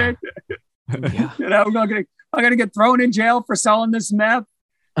busted. Yeah. You know, I'm going to get thrown in jail for selling this meth.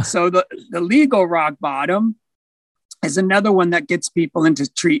 So the legal rock bottom is another one that gets people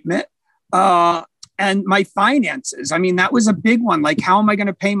into treatment. And my finances. I mean, that was a big one. Like, how am I going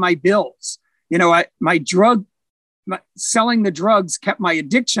to pay my bills? You know, selling the drugs kept my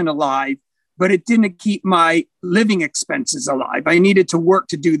addiction alive, but it didn't keep my living expenses alive. I needed to work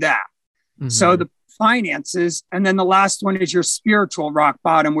to do that. Mm-hmm. So the finances. And then the last one is your spiritual rock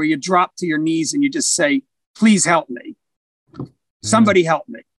bottom, where you drop to your knees and you just say, please help me. Somebody help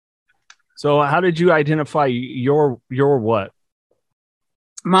me. So how did you identify your what?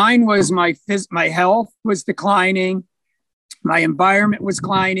 Mine was my health was declining. My environment was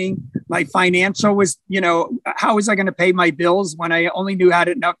declining. My financial was, you know, how was I going to pay my bills when I only knew how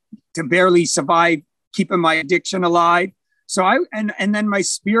to barely survive keeping my addiction alive? So and then my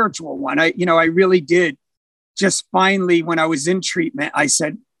spiritual one, I really did just finally, when I was in treatment, I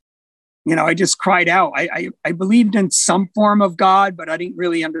said, you know, I just cried out. I believed in some form of God, but I didn't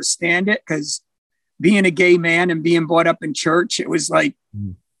really understand it, because being a gay man and being brought up in church, it was like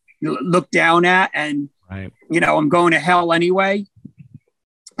looked down at, and, right. You know, I'm going to hell anyway.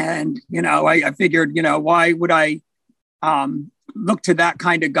 And, you know, I figured, you know, why would I look to that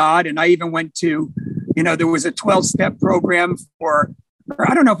kind of God? And I even went to, you know, there was a 12-step program or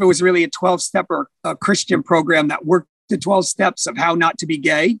I don't know if it was really a 12-step or a Christian program that worked the 12 steps of how not to be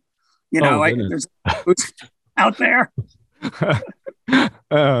gay. You know, there's out there.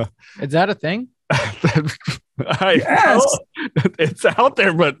 Uh, Is that a thing? Yes. It's out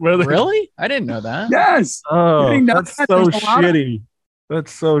there, but whether Really? I didn't know that. Yes. oh, Getting that's that, so there's a lot of- shitty.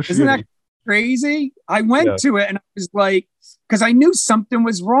 That's so Isn't shitty. that crazy? I went Yeah. to it and I was like, because I knew something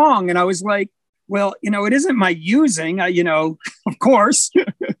was wrong. And I was like, well, it isn't my using, of course,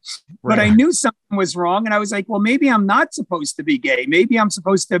 but I knew something was wrong. And I was like, well, maybe I'm not supposed to be gay. Maybe I'm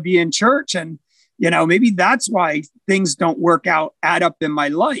supposed to be in church. And, maybe that's why things don't add up in my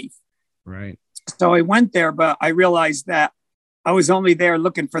life. Right. So I went there, but I realized that I was only there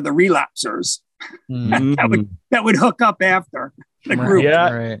looking for the relapsers Mhm. that would hook up after the group. Yeah.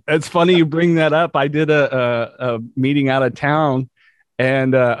 Right. It's funny you bring that up. I did a meeting out of town,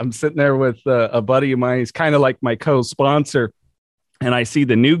 and I'm sitting there with a buddy of mine. He's kind of like my co-sponsor, and I see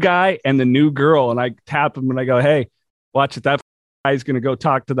the new guy and the new girl, and I tap him and I go, "Hey, watch it. That guy's going to go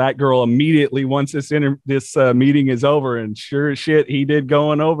talk to that girl immediately once this meeting is over." And sure as shit, he did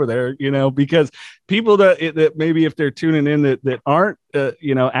going over there, because people that maybe if they're tuning in that aren't,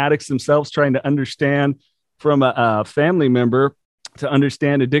 addicts themselves, trying to understand from a family member to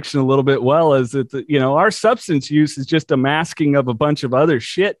understand addiction a little bit well, is that, our substance use is just a masking of a bunch of other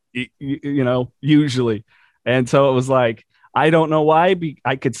shit, usually. And so it was like, I don't know why.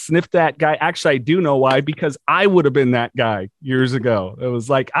 I could sniff that guy. Actually, I do know why, because I would have been that guy years ago. It was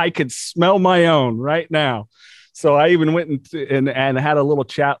like I could smell my own right now. So I even went and had a little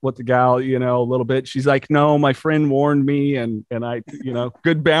chat with the gal, a little bit. She's like, no, my friend warned me, and I,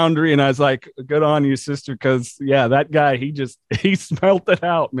 good boundary. And I was like, good on you, sister. Cause yeah, that guy, he smelt it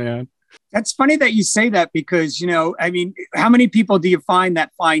out, man. That's funny that you say that because, how many people do you find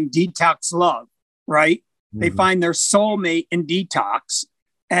detox love, right? They find their soulmate in detox.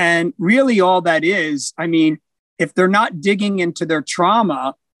 And really all that is, if they're not digging into their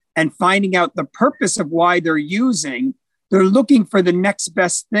trauma and finding out the purpose of why they're using, they're looking for the next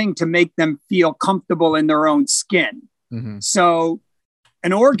best thing to make them feel comfortable in their own skin. Mm-hmm. So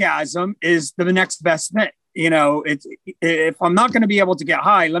an orgasm is the next best thing. If I'm not going to be able to get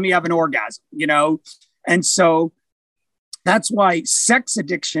high, let me have an orgasm, And so that's why sex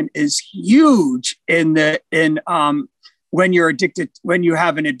addiction is huge when you're addicted, when you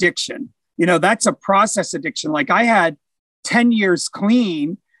have an addiction. That's a process addiction. Like I had 10 years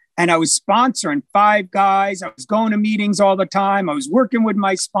clean and I was sponsoring 5 guys. I was going to meetings all the time. I was working with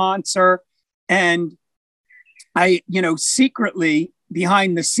my sponsor, and I, secretly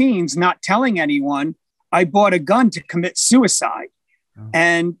behind the scenes, not telling anyone, I bought a gun to commit suicide. Oh.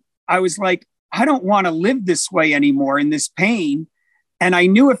 And I was like, I don't want to live this way anymore in this pain. And I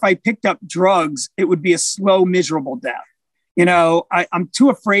knew if I picked up drugs, it would be a slow, miserable death. I'm too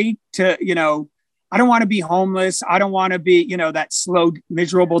afraid to, I don't want to be homeless. I don't want to be, that slow,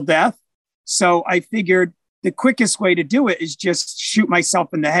 miserable death. So I figured the quickest way to do it is just shoot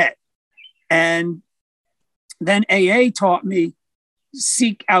myself in the head. And then AA taught me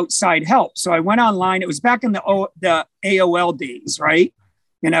seek outside help. So I went online. It was back in the AOL days, right?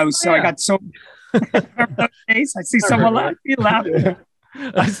 So I got so days. I see someone laughing.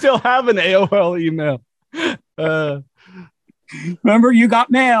 I still have an AOL email. Remember, you got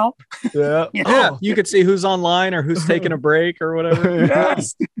mail. Yeah. Yeah. You could see who's online or who's taking a break or whatever.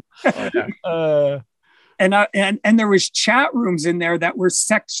 Yes. And there was chat rooms in there that were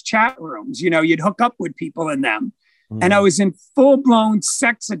sex chat rooms. You'd hook up with people in them. And I was in full-blown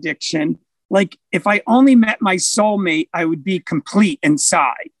sex addiction. Like if I only met my soulmate, I would be complete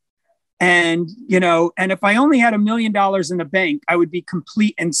inside. And, and if I only had $1 million in the bank, I would be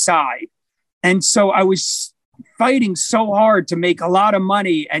complete inside. And so I was fighting so hard to make a lot of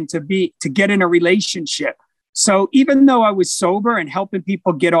money and to get in a relationship. So even though I was sober and helping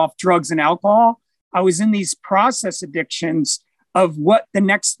people get off drugs and alcohol, I was in these process addictions of what the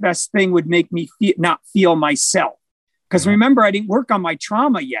next best thing would make me not feel myself. Because remember, I didn't work on my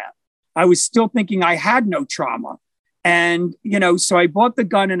trauma yet. I was still thinking I had no trauma. And, so I bought the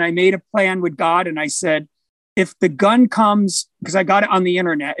gun and I made a plan with God. And I said, if the gun comes, because I got it on the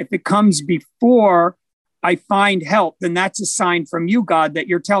internet, if it comes before I find help, then that's a sign from you, God, that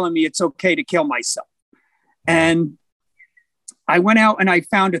you're telling me it's okay to kill myself. And I went out and I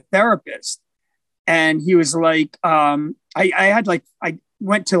found a therapist, and he was like, I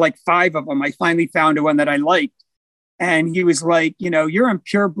went to like 5 of them. I finally found one that I liked. And he was like, you're in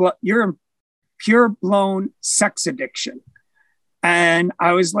pure blown sex addiction. And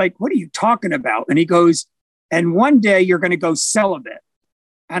I was like, what are you talking about? And he goes, and one day you're going to go celibate.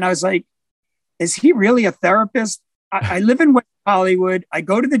 And I was like, is he really a therapist? I live in West Hollywood. I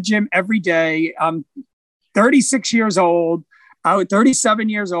go to the gym every day. I'm 36 years old. I was 37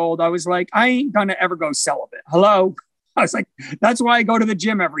 years old. I was like, I ain't going to ever go celibate. Hello. I was like, that's why I go to the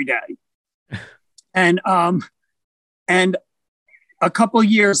gym every day. And a couple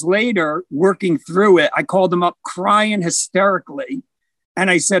years later, working through it, I called him up crying hysterically. And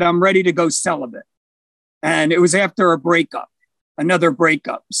I said, I'm ready to go celibate. And it was after a breakup, another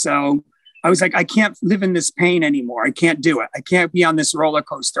breakup. So I was like, I can't live in this pain anymore. I can't do it. I can't be on this roller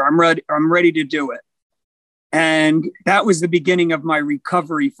coaster. I'm ready to do it. And that was the beginning of my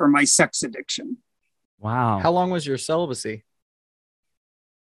recovery for my sex addiction. Wow. How long was your celibacy?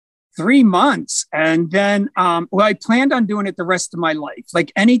 3 months. And then, I planned on doing it the rest of my life.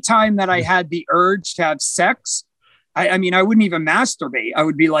 Like anytime that I had the urge to have sex, I mean, I wouldn't even masturbate. I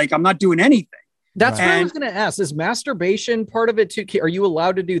would be like, I'm not doing anything. That's what I was going to ask. Is masturbation part of it too? Are you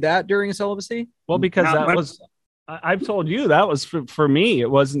allowed to do that during celibacy? Well, because I've told you that was for me. It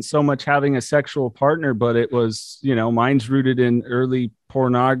wasn't so much having a sexual partner, but it was, mine's rooted in early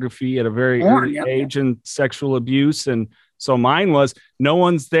pornography at a very early age and sexual abuse. And so mine was no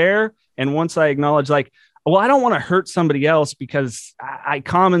one's there. And once I acknowledged like, well, I don't want to hurt somebody else because I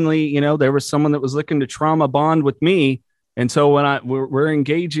commonly, there was someone that was looking to trauma bond with me. And so when we're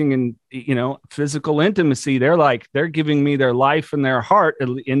engaging in, physical intimacy, they're giving me their life and their heart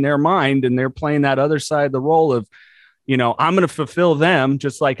in their mind. And they're playing that other side of the role of, I'm going to fulfill them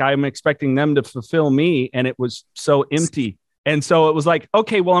just like I'm expecting them to fulfill me. And it was so empty. And so it was like,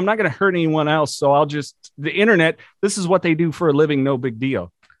 okay, well, I'm not going to hurt anyone else. So the internet, this is what they do for a living. No big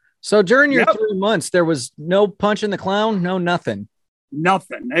deal. So during your 3 months, there was no punch in the clown, no nothing.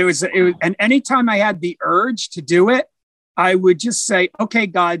 Nothing. It was, and anytime I had the urge to do it, I would just say, okay,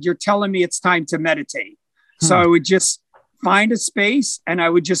 God, you're telling me it's time to meditate. So I would just find a space and I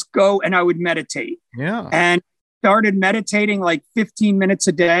would just go and I would meditate. Yeah. And started meditating like 15 minutes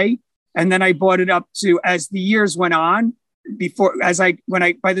a day. And then I brought it up to, as the years went on,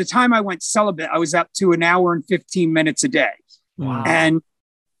 by the time I went celibate, I was up to an hour and 15 minutes a day. Wow. And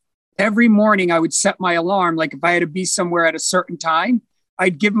every morning I would set my alarm. Like if I had to be somewhere at a certain time,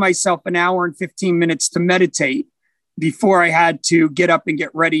 I'd give myself an hour and 15 minutes to meditate before I had to get up and get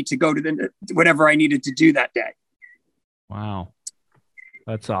ready to go to whatever I needed to do that day. Wow.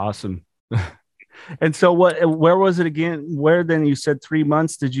 That's awesome. And so where was it again? Where then you said 3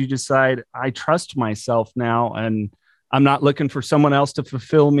 months, did you decide I trust myself now and I'm not looking for someone else to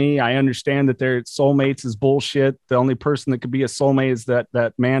fulfill me? I understand that their soulmates is bullshit. The only person that could be a soulmate is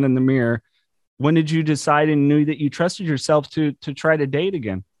that man in the mirror. When did you decide and knew that you trusted yourself to try to date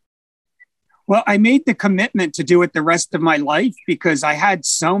again? Well, I made the commitment to do it the rest of my life because I had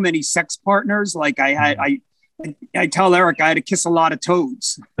so many sex partners. Like I tell Eric, I had to kiss a lot of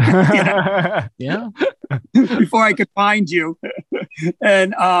toads. Yeah. Before I could find you.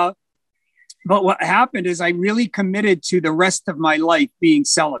 And, but what happened is I really committed to the rest of my life being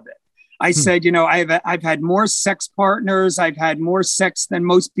celibate. I said, I've had more sex partners. I've had more sex than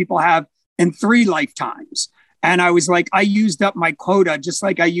most people have in 3 lifetimes. And I was like, I used up my quota, just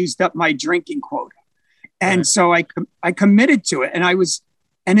like I used up my drinking quota. And so I committed to it.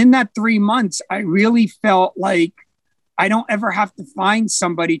 And in that 3 months, I really felt like I don't ever have to find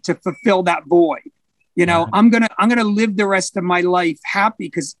somebody to fulfill that void. I'm going to live the rest of my life happy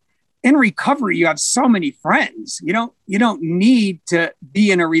because in recovery, you have so many friends. You don't need to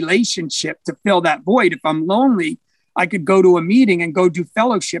be in a relationship to fill that void. If I'm lonely, I could go to a meeting and go do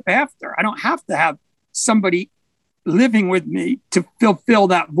fellowship after. I don't have to have somebody living with me to fulfill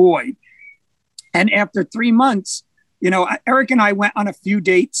that void. And after 3 months, Eric and I went on a few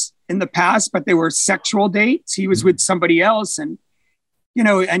dates in the past, but they were sexual dates. He was with somebody else and,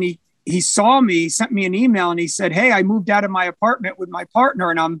 and he saw me, sent me an email and he said, hey, I moved out of my apartment with my partner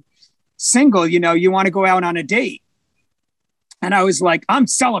and I'm single, you want to go out on a date? And I was like, I'm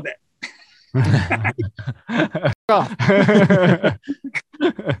celibate.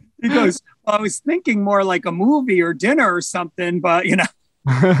 He goes, well, I was thinking more like a movie or dinner or something, but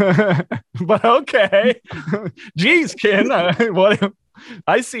but okay. Geez, Ken,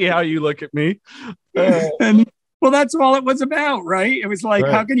 I see how you look at me. And well, that's all it was about, right? It was like,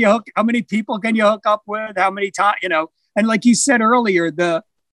 how many people can you hook up with? How many times, and like you said earlier, the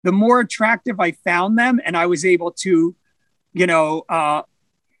more attractive I found them and I was able to,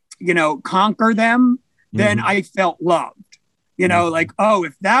 conquer them, then I felt loved, like, oh,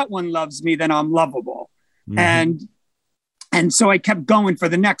 if that one loves me, then I'm lovable. And so I kept going for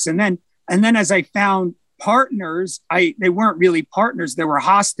the next. And then as I found partners, they weren't really partners. They were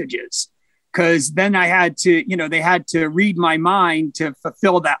hostages. Cause then I had to, they had to read my mind to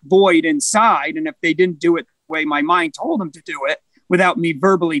fulfill that void inside. And if they didn't do it the way my mind told them to do it without me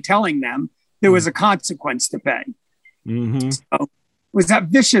verbally telling them, there was a consequence to pay. So it was that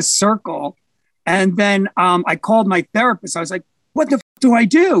vicious circle And then I called my therapist. I was like, what the do I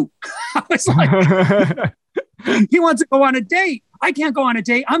do? I was like, he wants to go on a date. I can't go on a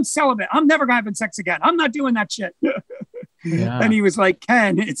date. I'm celibate. I'm never going to have sex again. I'm not doing that shit. Yeah. And he was like,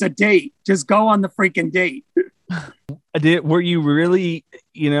 Ken, it's a date. Just go on the freaking date. Were you really,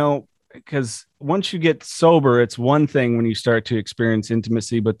 because once you get sober, it's one thing when you start to experience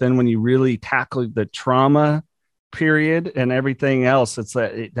intimacy, but then when you really tackle the trauma period and everything else, it's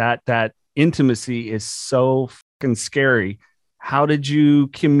that intimacy is so fucking scary. How did you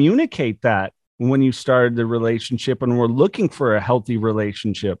communicate that when you started the relationship and were looking for a healthy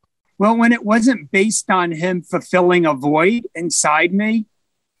relationship? Well, when it wasn't based on him fulfilling a void inside me,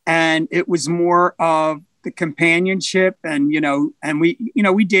 and it was more of the companionship, and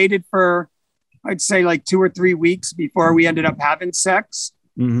we dated for, I'd say, like 2 or 3 weeks before we ended up having sex.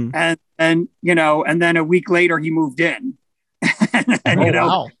 Mm-hmm. And then a week later he moved in.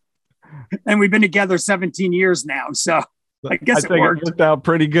 Wow. And we've been together 17 years now. So I guess it worked out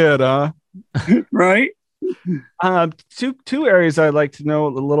pretty good, huh? Right. Two areas I'd like to know a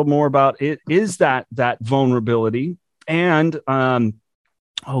little more about it is that vulnerability and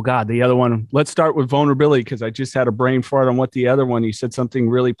the other one. Let's start with vulnerability, because I just had a brain fart on what the other one. You said something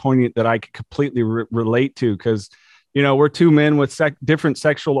really poignant that I could completely relate to, because we're two men with different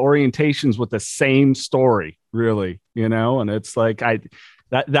sexual orientations with the same story, really, and it's like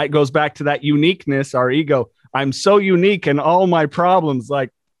that goes back to that uniqueness, our ego. I'm so unique in all my problems. Like,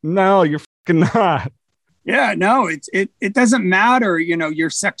 no, you're fucking not. Yeah, no, it doesn't matter, your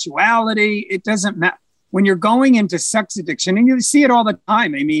sexuality. It doesn't matter when you're going into sex addiction, and you see it all the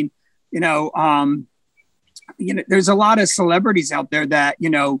time. I mean, there's a lot of celebrities out there that,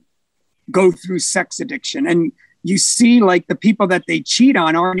 go through sex addiction, and you see like the people that they cheat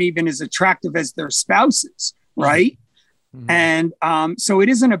on aren't even as attractive as their spouses. Right. Mm-hmm. And so it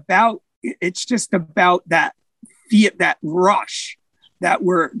isn't about, it's just about that rush that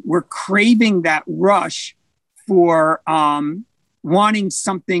we're craving, that rush for wanting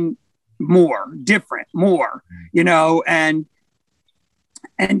something more different, more, and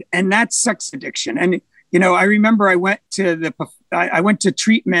that's sex addiction. And, I remember I went to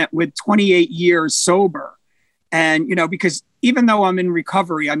treatment with 28 years sober. And, because even though I'm in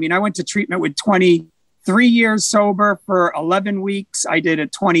recovery, I mean, I went to treatment with 23 years sober for 11 weeks. I did a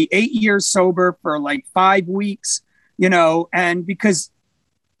 28 years sober for like 5 weeks, and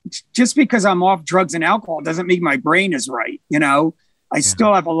just because I'm off drugs and alcohol doesn't mean my brain is right. I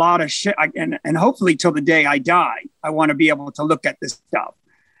still have a lot of shit. And hopefully till the day I die, I want to be able to look at this stuff.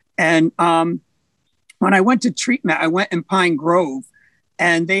 And when I went to treatment, I went in Pine Grove,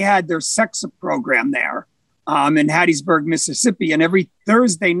 and they had their sex program there in Hattiesburg, Mississippi. And every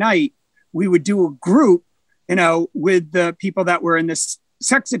Thursday night, we would do a group, with the people that were in this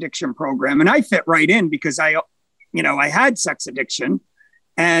sex addiction program. And I fit right in because I had sex addiction.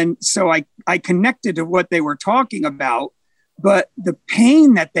 And so I connected to what they were talking about, but the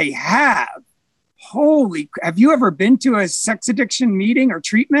pain that they have, have you ever been to a sex addiction meeting or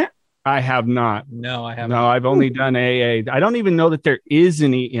treatment? I have not. No, I haven't. No, I've only done AA. I don't even know that there is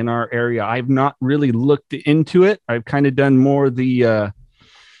any in our area. I've not really looked into it. I've kind of done more the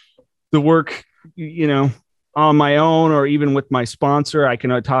work, on my own, or even with my sponsor. I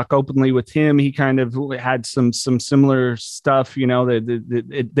can talk openly with him. He kind of had some similar stuff,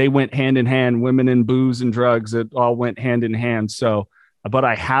 they went hand in hand, women and booze and drugs. It all went hand in hand. So, but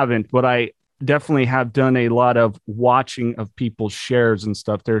I haven't, but I definitely have done a lot of watching of people's shares and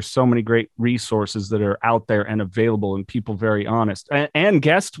stuff. There's so many great resources that are out there and available, and people very honest, and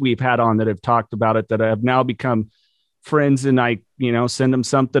guests we've had on that have talked about it that have now become friends. And I, send them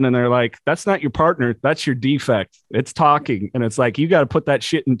something and they're like, that's not your partner. That's your defect. It's talking. And it's like, you got to put that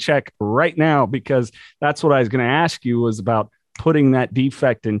shit in check right now, because that's what I was going to ask you, was about putting that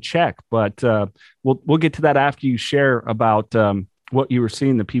defect in check. But we'll get to that after you share about what you were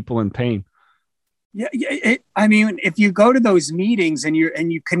seeing, the people in pain. Yeah, I mean, if you go to those meetings and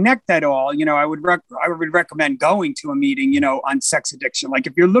you connect that all, I would recommend going to a meeting, on sex addiction. Like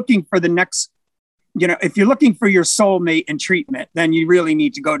if you're looking for the next, if you're looking for your soulmate in treatment, then you really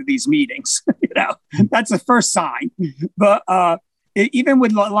need to go to these meetings. That's the first sign. But even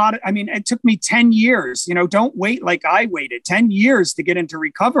with it took me 10 years. Don't wait like I waited 10 years to get into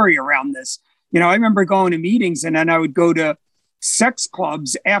recovery around this. I remember going to meetings, and then I would go to sex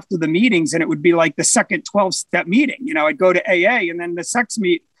clubs after the meetings, and it would be like the second 12-step meeting. I'd go to AA, and then the sex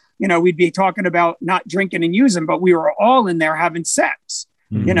meet, we'd be talking about not drinking and using, but we were all in there having sex,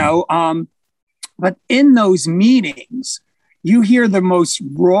 but in those meetings, you hear the most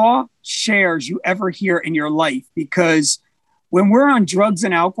raw shares you ever hear in your life, because when we're on drugs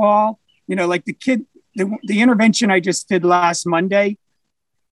and alcohol, like the kid, the intervention I just did last Monday,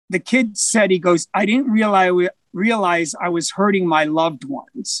 the kid said, he goes, I didn't realize I was hurting my loved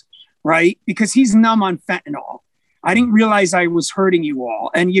ones, right? Because he's numb on fentanyl. I didn't realize I was hurting you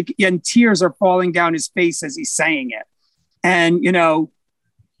all. And tears are falling down his face as he's saying it. And,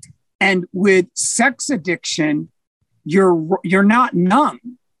 and with sex addiction, you're not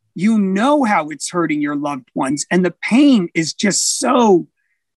numb. You know how it's hurting your loved ones. And the pain is just so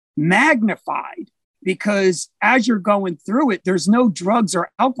magnified because as you're going through it, there's no drugs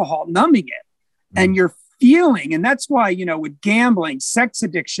or alcohol numbing it. And you're feeling, and that's why, with gambling, sex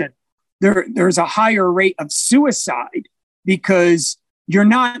addiction, there's a higher rate of suicide because you're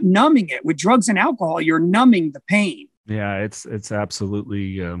not numbing it. With drugs and alcohol, you're numbing the pain. Yeah, it's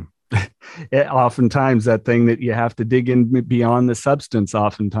absolutely oftentimes that thing that you have to dig in beyond the substance.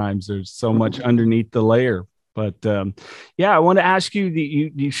 Oftentimes there's so much underneath the layer. But I want to ask you,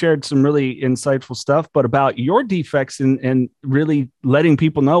 you shared some really insightful stuff, but about your defects and really letting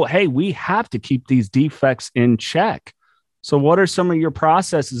people know, hey, we have to keep these defects in check. So what are some of your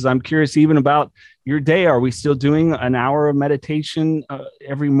processes? I'm curious even about your day. Are we still doing an hour of meditation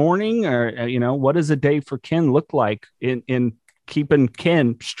every morning? Or, what does a day for Ken look like in keeping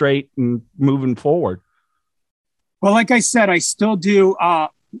Ken straight and moving forward? Well, like I said, I still do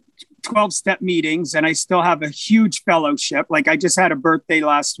 12-step meetings and I still have a huge fellowship. Like I just had a birthday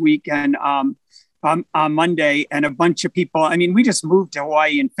last week and on Monday, and a bunch of people, we just moved to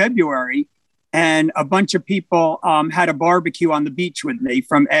Hawaii in February. And a bunch of people had a barbecue on the beach with me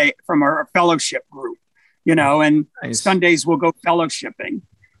from our fellowship group, and nice. Sundays we'll go fellowshipping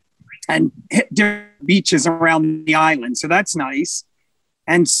and hit different beaches around the island. So that's nice.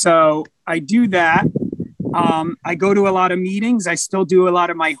 And so I do that. I go to a lot of meetings. I still do a lot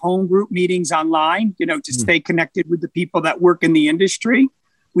of my home group meetings online, to stay connected with the people that work in the industry.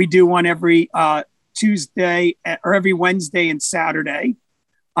 We do one every Tuesday or every Wednesday and Saturday.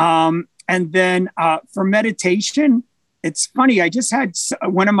 And then for meditation, it's funny. I just had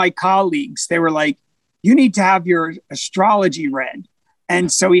one of my colleagues, they were like, you need to have your astrology read. And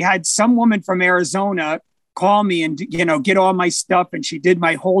so he had some woman from Arizona call me and, get all my stuff. And she did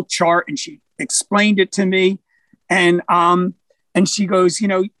my whole chart and she explained it to me. And she goes,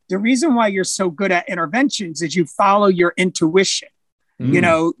 the reason why you're so good at interventions is you follow your intuition.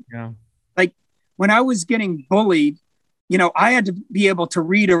 Like when I was getting bullied, I had to be able to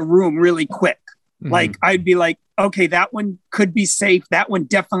read a room really quick. Mm-hmm. Like I'd be like, okay, that one could be safe. That one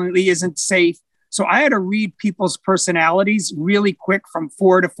definitely isn't safe. So I had to read people's personalities really quick from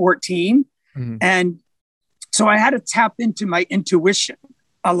 4 to 14. Mm-hmm. And so I had to tap into my intuition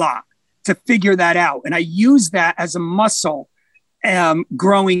a lot to figure that out. And I use that as a muscle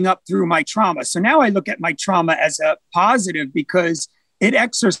growing up through my trauma. So now I look at my trauma as a positive because it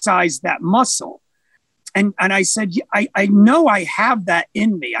exercised that muscle. And I said, I know I have that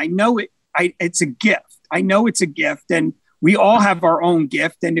in me. I know it's a gift. I know it's a gift. And we all have our own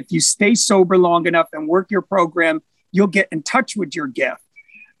gift. And if you stay sober long enough and work your program, you'll get in touch with your gift.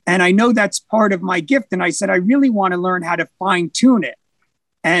 And I know that's part of my gift. And I said, I really want to learn how to fine tune it.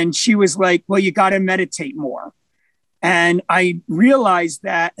 And she was like, well, you got to meditate more. And I realized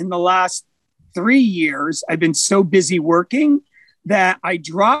that in the last 3 years, I've been so busy working that I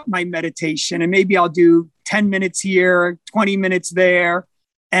dropped my meditation and maybe I'll do 10 minutes here, 20 minutes there.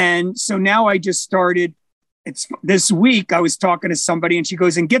 And so now I just started. It's this week I was talking to somebody and she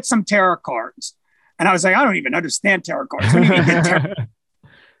goes, and get some tarot cards. And I was like, I don't even understand tarot cards. What do you mean get tarot?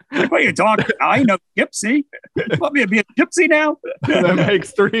 Like, what are you talking about? I know gypsy. You want me to be a gypsy now? That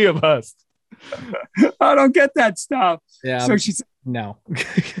makes 3 of us. I don't get that stuff. Yeah. So she said, no.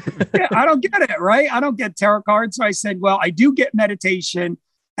 yeah, I don't get it, right? I don't get tarot cards. So I said, well, I do get meditation.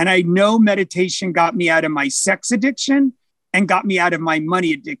 And I know meditation got me out of my sex addiction and got me out of my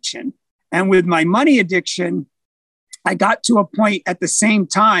money addiction. And with my money addiction, I got to a point at the same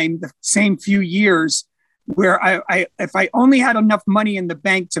time, the same few years, where I if I only had enough money in the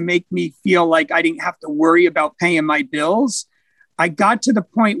bank to make me feel like I didn't have to worry about paying my bills, I got to the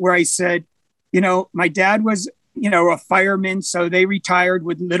point where I said, my dad was, a fireman. So they retired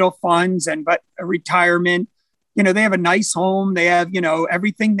with little funds but a retirement, they have a nice home. They have,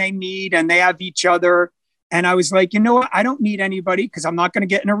 everything they need and they have each other. And I was like, what? I don't need anybody because I'm not going to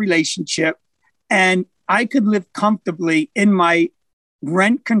get in a relationship. And I could live comfortably in my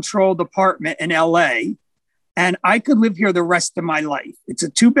rent controlled apartment in LA. And I could live here the rest of my life. It's a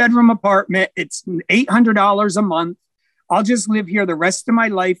 2-bedroom apartment. It's $800 a month. I'll just live here the rest of my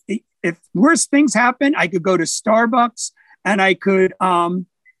life. If worse things happen, I could go to Starbucks and I could,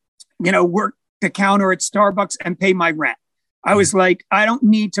 work the counter at Starbucks and pay my rent. I was like, I don't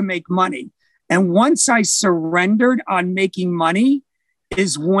need to make money. And once I surrendered on making money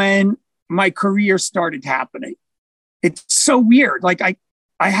is when my career started happening. It's so weird. Like I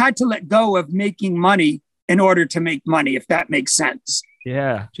had to let go of making money in order to make money, if that makes sense.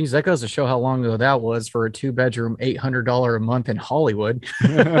 Yeah. Geez, that goes to show how long ago that was for a 2-bedroom, $800 a month in Hollywood.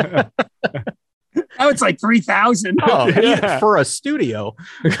 Now it's like 3,000. Oh, yeah. For a studio.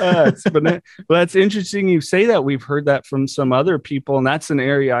 But that's interesting. You say that. We've heard that from some other people, and that's an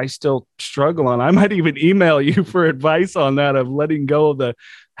area I still struggle on. I might even email you for advice on that, of letting go of the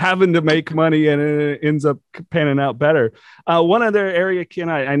having to make money, and it ends up panning out better. One other area, Ken,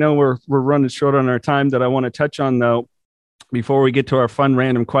 I know we're running short on our time, that I want to touch on, though, before we get to our fun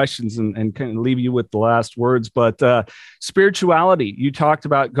random questions and kind of leave you with the last words. But spirituality, you talked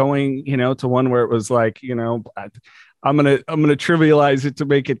about going, to one where it was like, I'm gonna trivialize it to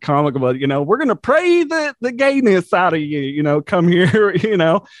make it comical, but we're gonna pray the gayness out of you, come here.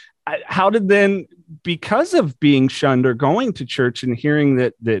 How did then, because of being shunned or going to church and hearing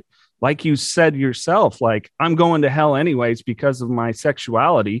that like you said yourself, like, I'm going to hell anyways because of my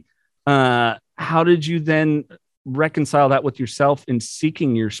sexuality, how did you then reconcile that with yourself in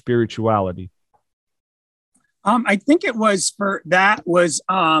seeking your spirituality? I think it was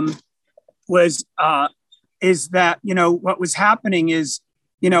is that, what was happening is,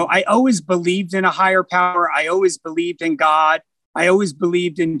 I always believed in a higher power. I always believed in God. I always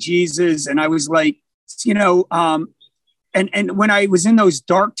believed in Jesus. And I was like, and when I was in those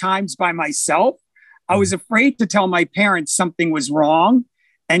dark times by myself, I was afraid to tell my parents something was wrong.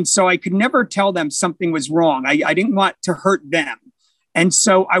 And so I could never tell them something was wrong. I didn't want to hurt them. And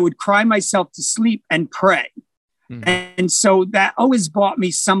so I would cry myself to sleep and pray. Mm-hmm. And so that always brought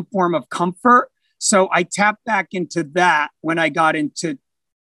me some form of comfort. So I tapped back into that when I got into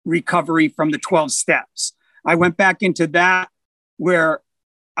recovery from the 12 steps. I went back into that where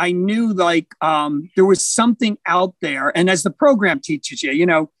I knew there was something out there. And as the program teaches you,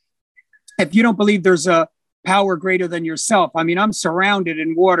 if you don't believe there's a power greater than yourself. I mean, I'm surrounded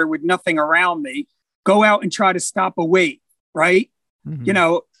in water with nothing around me. Go out and try to stop a wave, right?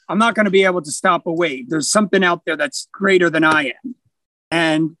 Mm-hmm. I'm not going to be able to stop a wave. There's something out there that's greater than I am.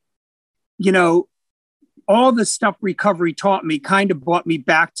 And, all the stuff recovery taught me kind of brought me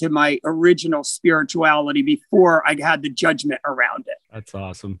back to my original spirituality before I had the judgment around it. That's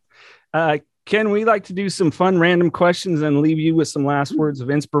awesome. Ken, we like to do some fun random questions and leave you with some last words of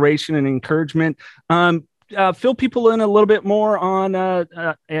inspiration and encouragement. Fill people in a little bit more on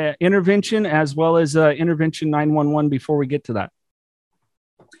intervention, as well as Intervention 911 before we get to that.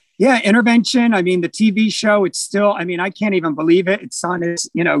 Yeah, Intervention. I mean, the TV show, it's still, I can't even believe it. It's on its,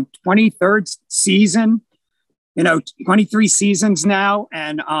 23rd season, 23 seasons now,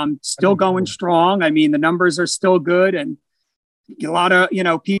 and still going strong. I mean, the numbers are still good, and a lot of,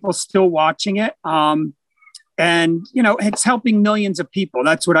 people still watching it. And, it's helping millions of people.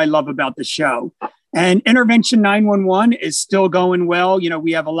 That's what I love about the show. And Intervention 911 is still going well.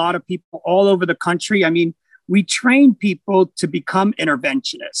 We have a lot of people all over the country. I mean, we train people to become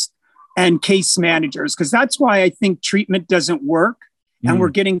interventionists and case managers, because that's why I think treatment doesn't work. And we're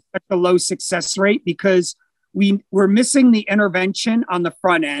getting such a low success rate, because we're missing the intervention on the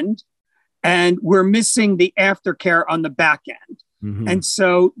front end, and we're missing the aftercare on the back end. Mm-hmm. And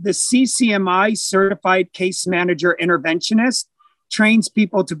so the CCMI, Certified Case Manager Interventionist, trains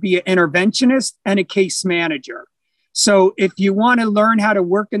people to be an interventionist and a case manager. So if you want to learn how to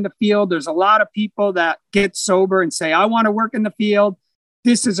work in the field, there's a lot of people that get sober and say, I want to work in the field.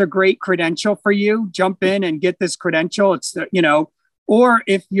 This is a great credential for you. Jump in and get this credential. It's or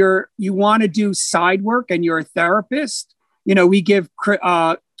if you want to do side work and you're a therapist, we give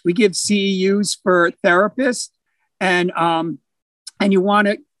CEUs for therapists, and you want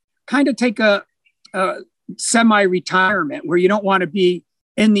to kind of take a semi-retirement where you don't want to be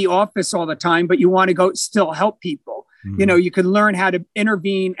in the office all the time, but you want to go still help people. Mm-hmm. You can learn how to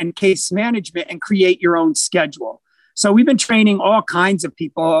intervene and case management and create your own schedule. So we've been training all kinds of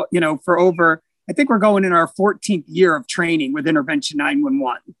people, for over, I think we're going in our 14th year of training with Intervention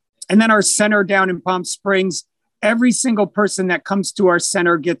 911. And then our center down in Palm Springs, every single person that comes to our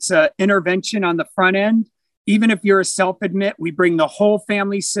center gets an intervention on the front end. Even if you're a self-admit, we bring the whole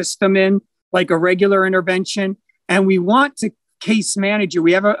family system in, like a regular intervention. And we want to case manage you.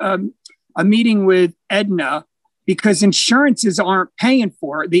 We have a meeting with Aetna because insurances aren't paying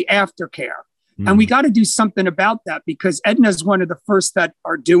for the aftercare. Mm. And we got to do something about that, because Aetna is one of the first that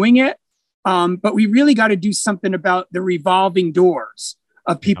are doing it. But we really got to do something about the revolving doors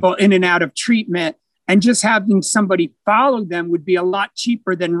of people in and out of treatment, and just having somebody follow them would be a lot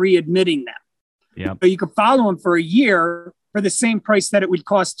cheaper than readmitting them. Yeah. So you could follow them for a year, for the same price that it would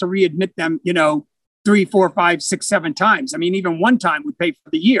cost to readmit them, 3, 4, 5, 6, 7 times. I mean, even one time would pay for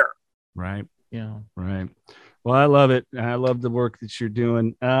the year. Right. Yeah. Right. Well, I love it. I love the work that you're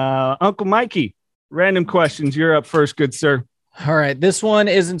doing. Uncle Mikey, random questions. You're up first, good sir. All right. This one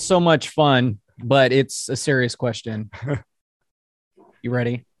isn't so much fun, but it's a serious question. You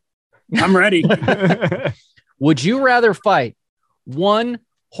ready? I'm ready. Would you rather fight 1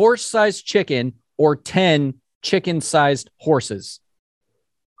 horse-sized chicken or 10 chicken-sized horses?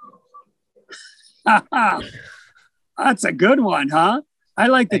 That's a good one, huh? I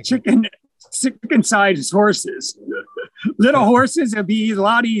like the chicken-sized horses. Little horses, it'd be a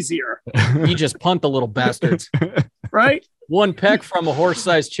lot easier. You just punt the little bastards. Right? 1 peck from a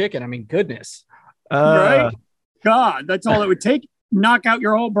horse-sized chicken. I mean, goodness. Right? God, that's all it would take. Knock out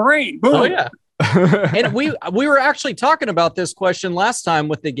your whole brain. Boom. Oh, yeah. And we were actually talking about this question last time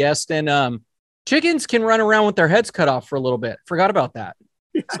with the guest, and chickens can run around with their heads cut off for a little bit. Forgot about that.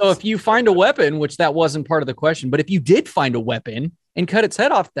 Yes. So if you find a weapon, which that wasn't part of the question, but if you did find a weapon and cut its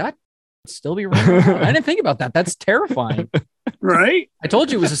head off, that would still be running around. I didn't think about that. That's terrifying. Right? I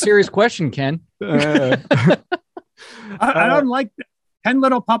told you it was a serious question, Ken. I don't like 10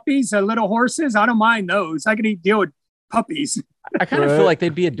 little puppies, little horses. I don't mind those. I can deal with puppies. I kind of feel like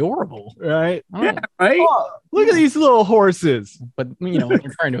they'd be adorable. Right? Yeah, right? Oh, look at these little horses. But, when they're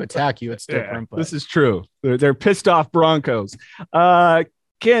trying to attack you, it's different. But. This is true. They're pissed off Broncos.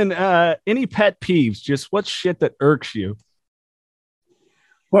 Ken, any pet peeves? Just what shit that irks you?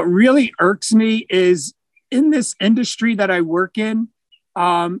 What really irks me is in this industry that I work in,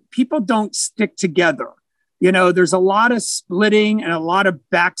 people don't stick together. There's a lot of splitting and a lot of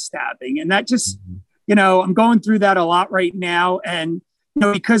backstabbing. And that just, I'm going through that a lot right now. And,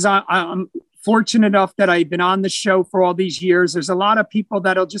 because I'm fortunate enough that I've been on the show for all these years, there's a lot of people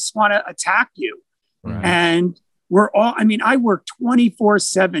that'll just want to attack you. Right. And I work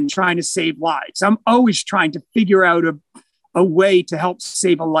 24/7 trying to save lives. I'm always trying to figure out a way to help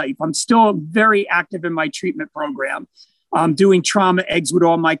save a life. I'm still very active in my treatment program. I'm doing trauma eggs with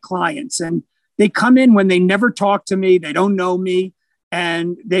all my clients. And they come in when they never talk to me, they don't know me,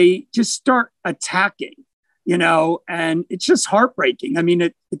 and they just start attacking, and it's just heartbreaking. I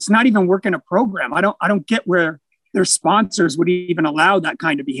mean, it's not even working a program. I don't get where their sponsors would even allow that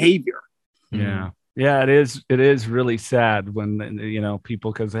kind of behavior. Yeah. Yeah, it is really sad when,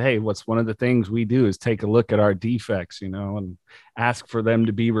 people, because, hey, what's one of the things we do is take a look at our defects, and ask for them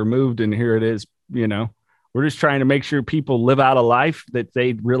to be removed. And here it is, we're just trying to make sure people live out a life that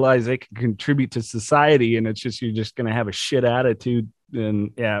they realize they can contribute to society. And it's just, you're just going to have a shit attitude.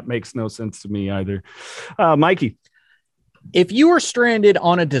 And yeah, it makes no sense to me either. Mikey. If you were stranded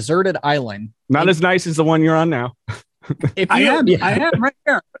on a deserted island. Not as nice as the one you're on now. I am right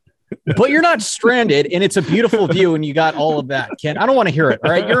here. But you're not stranded, and it's a beautiful view, and you got all of that, Ken. I don't want to hear it,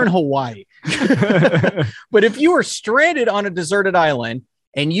 all right? You're in Hawaii. But if you were stranded on a deserted island,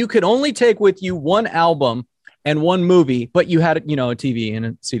 and you could only take with you 1 album and 1 movie, but you had, a TV and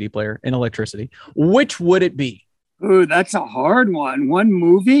a CD player and electricity, which would it be? Ooh, that's a hard one. 1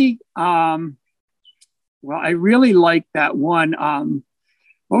 movie? Well, I really like that one.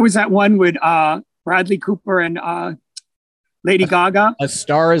 What was that one with Bradley Cooper and Lady Gaga? A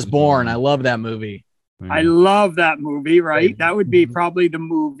Star is Born. I love that movie. I love that movie, right? That would be probably the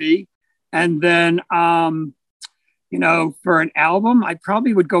movie. And then, for an album, I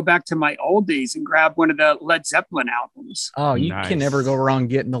probably would go back to my old days and grab one of the Led Zeppelin albums. Oh, you can never go wrong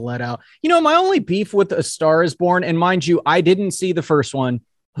getting the Led out. My only beef with A Star is Born, and mind you, I didn't see the first one.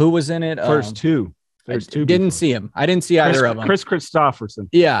 Who was in it? First two. There's 2. Didn't see him. I didn't see either of them. Chris Christopherson.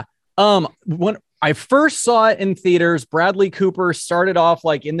 Yeah. When I first saw it in theaters, Bradley Cooper started off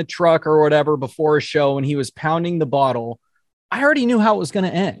like in the truck or whatever before a show, and he was pounding the bottle. I already knew how it was going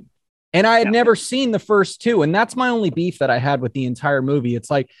to end. And I had never seen the first 2. And that's my only beef that I had with the entire movie. It's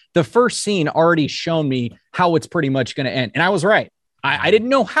like the first scene already shown me how it's pretty much going to end. And I was right. I didn't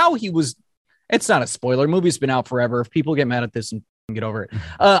know how he was. It's not a spoiler. Movie's been out forever. If people get mad at this and get over it.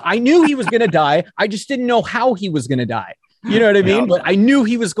 I knew he was going to die. I just didn't know how he was going to die. You know what I mean? But I knew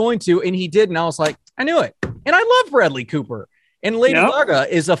he was going to, and he did. And I was like, I knew it. And I love Bradley Cooper. And Lady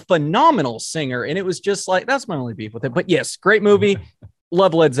Gaga is a phenomenal singer. And it was just like, that's my only beef with it. But yes, great movie.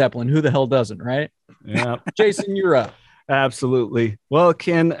 Love Led Zeppelin. Who the hell doesn't, right? Yeah. Jason, you're up. Absolutely. Well,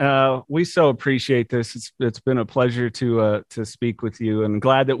 Ken, we so appreciate this. It's been a pleasure to speak with you, and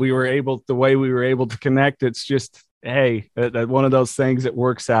glad that we were able to connect. It's just, hey, one of those things that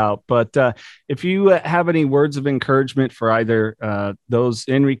works out. But if you have any words of encouragement for either those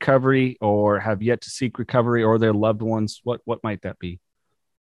in recovery or have yet to seek recovery or their loved ones, what might that be?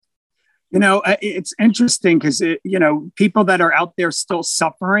 It's interesting because, people that are out there still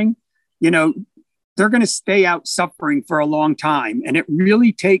suffering, they're going to stay out suffering for a long time. And it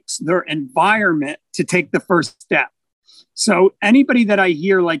really takes their environment to take the first step. So anybody that I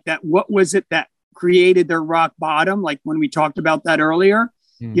hear like that, what was it that created their rock bottom? Like when we talked about that earlier,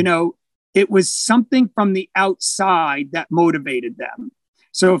 it was something from the outside that motivated them.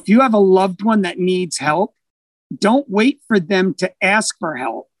 So if you have a loved one that needs help, don't wait for them to ask for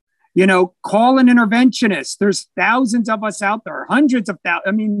help. Call an interventionist. There's thousands of us out there, hundreds of thousands.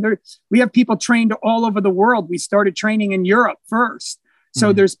 I mean, we have people trained all over the world. We started training in Europe first.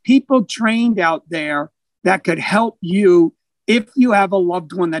 So there's people trained out there that could help you if you have a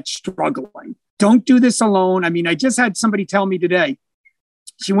loved one that's struggling. Don't do this alone. I mean, I just had somebody tell me today,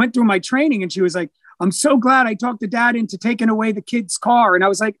 she went through my training and she was like, I'm so glad I talked to Dad into taking away the kid's car. And I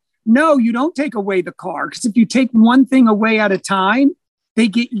was like, no, you don't take away the car. Because if you take one thing away at a time, they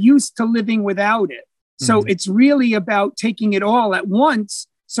get used to living without it. So it's really about taking it all at once.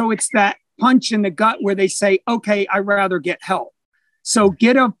 So it's that punch in the gut where they say, okay, I'd rather get help. So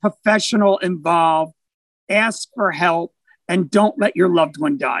get a professional involved, ask for help, and don't let your loved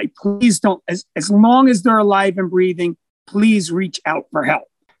one die. Please don't, as long as they're alive and breathing, please reach out for help.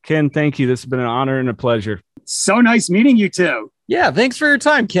 Ken, thank you. This has been an honor and a pleasure. So nice meeting you too. Yeah, thanks for your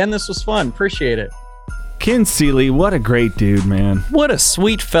time, Ken. This was fun. Appreciate it. Ken Seeley, what a great dude, man. What a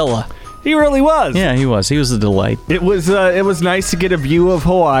sweet fella. He really was. Yeah, he was. He was a delight. It was nice to get a view of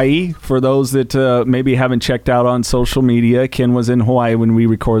Hawaii. For those that maybe haven't checked out on social media, Ken was in Hawaii when we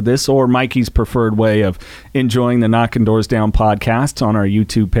record this, or Mikey's preferred way of enjoying the Knocking Doors Down podcast on our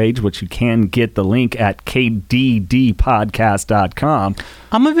YouTube page, which you can get the link at kddpodcast.com.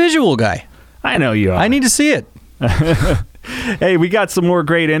 I'm a visual guy. I know you are. I need to see it. Hey, we got some more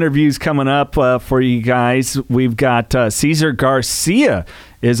great interviews coming up for you guys. We've got Cesar Garcia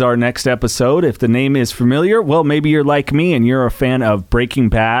is our next episode. If the name is familiar, well, maybe you're like me and you're a fan of Breaking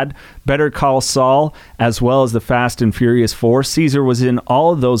Bad, Better Call Saul, as well as the Fast and Furious 4. Cesar was in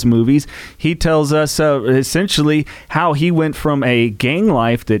all of those movies. He tells us essentially how he went from a gang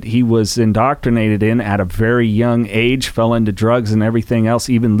life that he was indoctrinated in at a very young age, fell into drugs and everything else,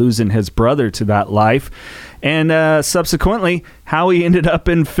 even losing his brother to that life, and subsequently how he ended up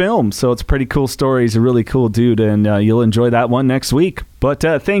in film. So it's a pretty cool story. He's a really cool dude, and you'll enjoy that one next week. But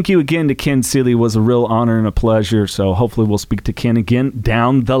thank you again to Ken Seeley. It was a real honor and a pleasure. So hopefully we'll speak to Ken again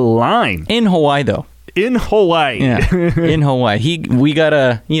down the line. In Hawaii, though. In Hawaii. Yeah, in Hawaii. He got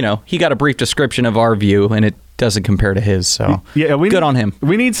a brief description of our view, and it doesn't compare to his, so yeah, good on him.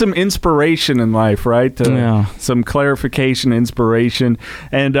 We need some inspiration in life, right? Some clarification, inspiration.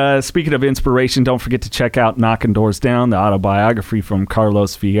 And speaking of inspiration, don't forget to check out Knocking Doors Down, the autobiography from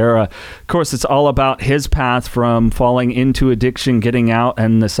Carlos Vieira. Of course, it's all about his path from falling into addiction, getting out,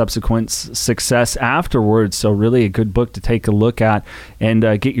 and the subsequent success afterwards. So really a good book to take a look at and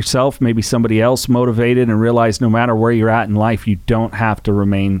get yourself, maybe somebody else motivated, and realize no matter where you're at in life, you don't have to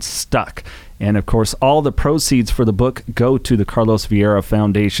remain stuck. And, of course, all the proceeds for the book go to the Carlos Vieira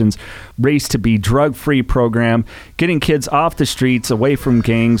Foundation's Race to Be Drug-Free program, getting kids off the streets, away from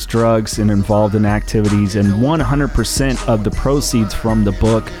gangs, drugs, and involved in activities. And 100% of the proceeds from the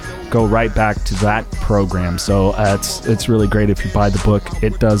book go right back to that program. So it's really great if you buy the book.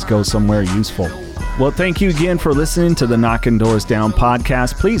 It does go somewhere useful. Well, thank you again for listening to the Knocking Doors Down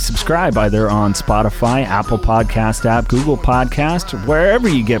podcast. Please subscribe either on Spotify, Apple Podcast app, Google Podcast, wherever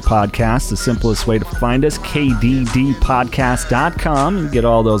you get podcasts. The simplest way to find us, kddpodcast.com. You get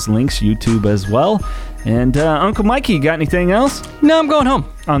all those links, YouTube as well. And Uncle Mikey, you got anything else? No, I'm going home.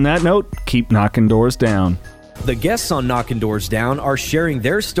 On that note, keep knocking doors down. The guests on Knocking Doors Down are sharing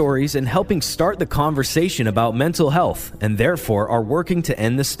their stories and helping start the conversation about mental health, and therefore are working to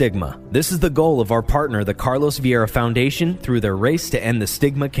end the stigma. This is the goal of our partner, the Carlos Vieira Foundation, through their Race to End the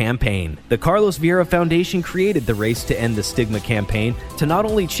Stigma campaign. The Carlos Vieira Foundation created the Race to End the Stigma campaign to not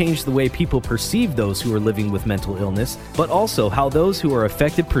only change the way people perceive those who are living with mental illness, but also how those who are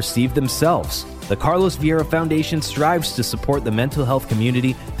affected perceive themselves. The Carlos Vieira Foundation strives to support the mental health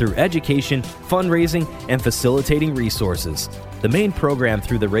community through education, fundraising, and facilitating resources. The main program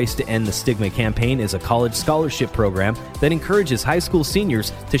through the Race to End the Stigma campaign is a college scholarship program that encourages high school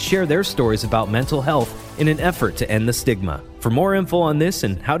seniors to share their stories about mental health in an effort to end the stigma. For more info on this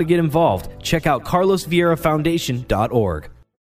and how to get involved, check out carlosvierafoundation.org.